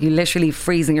cold. Like, you're literally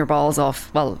freezing your balls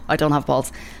off. Well, I don't have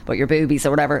balls, but your boobies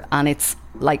or whatever, and it's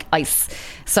like ice.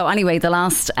 So anyway, the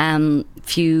last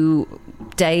few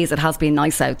days it has been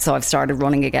nice out, so I've started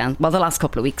running again. Well, the last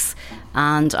couple of weeks.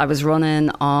 And I was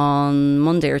running on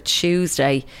Monday or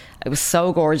Tuesday. It was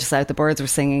so gorgeous out, the birds were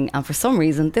singing, and for some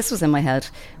reason this was in my head,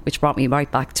 which brought me right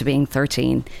back to being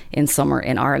 13 in summer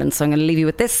in Ireland. So I'm going to leave you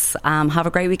with this. Have a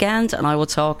great weekend, and I will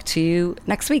talk to you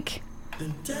next week.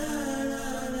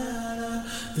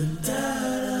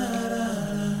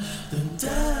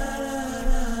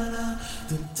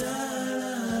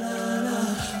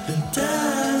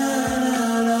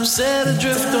 Set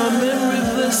adrift on memory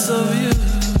bliss of you.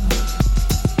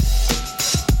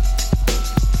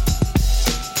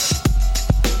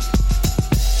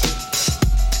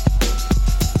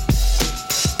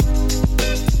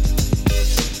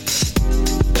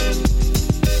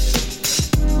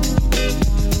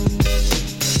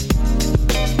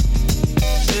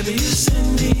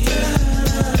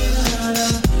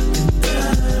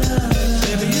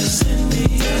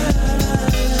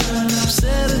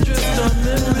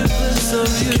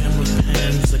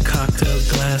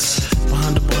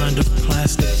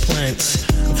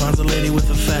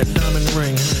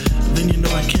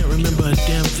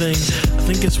 I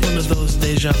think it's one of those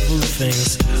deja vu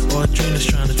things, or a dream is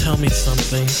trying to tell me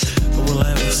something, but will I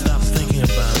ever stop thinking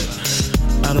about it?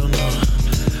 I don't know,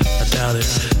 I doubt it.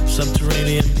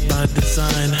 Subterranean by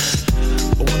design,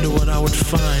 I wonder what I would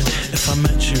find if I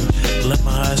met you. Let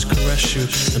my eyes caress you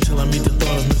until I meet the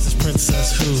thought of Mrs.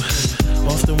 Princess, who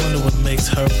often wonder what makes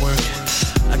her work.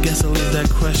 I guess I'll leave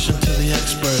that question to the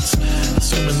experts,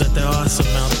 assuming that there are some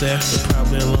out there, but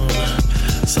probably alone,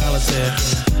 solitaire.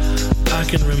 I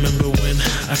can remember when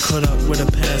I caught up with a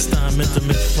pastime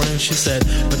intimate friend. She said,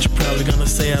 but you're probably gonna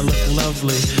say I look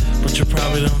lovely, but you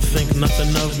probably don't think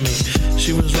nothing of me.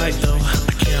 She was right though,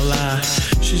 I can't lie.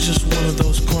 She's just one of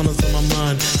those corners of my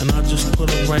mind, and I'll just put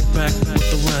her right back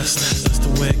with the rest. That's the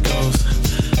way it goes,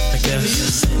 I guess. Baby, you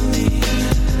send me.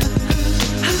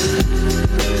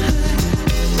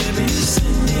 Baby, you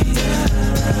send me.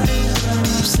 I'm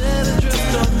set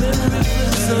adrift on memory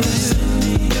bliss of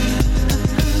you.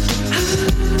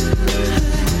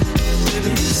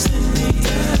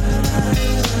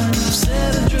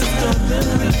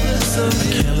 A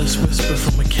careless whisper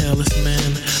from a careless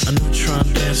man, a neutron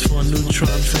dance for a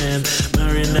neutron fan,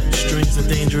 marionette strings are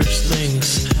dangerous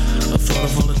things. A thought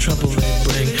of all the trouble they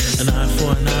bring, an eye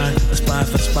for an eye, a spy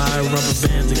for spy, rubber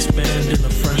bands expand in a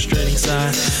frustrating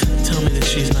sigh. Tell me that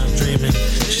she's not dreaming,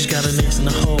 she's got an ace in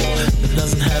the hole that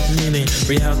doesn't have meaning.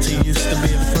 Reality used to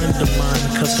be a friend of mine,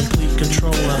 cause complete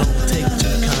control I don't take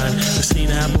too kind.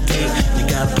 Christina Applegate, you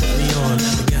gotta put me on.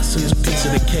 I guess whose piece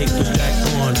of the cake was Jack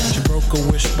Bond. She broke a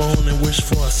wishbone and wished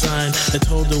for a sign that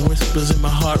told the whispers in my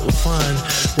heart were fine.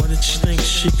 What did she think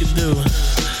she could do?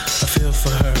 I feel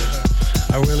for her,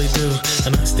 I really do.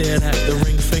 And I stared at the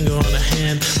ring finger on her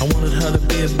hand. I wanted her to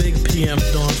be a big PM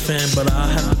Dawn fan, but I'll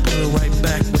have to put her right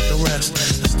back with the rest.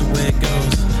 That's the way it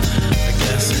goes, I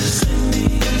guess.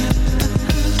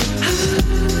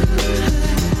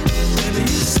 Baby,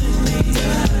 you send me.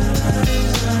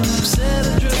 I'm set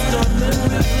adrift on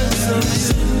memory bliss of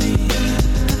you.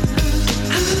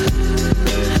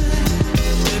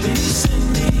 Baby, you send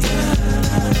me.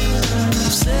 I'm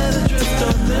set adrift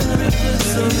on memory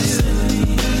bliss of you.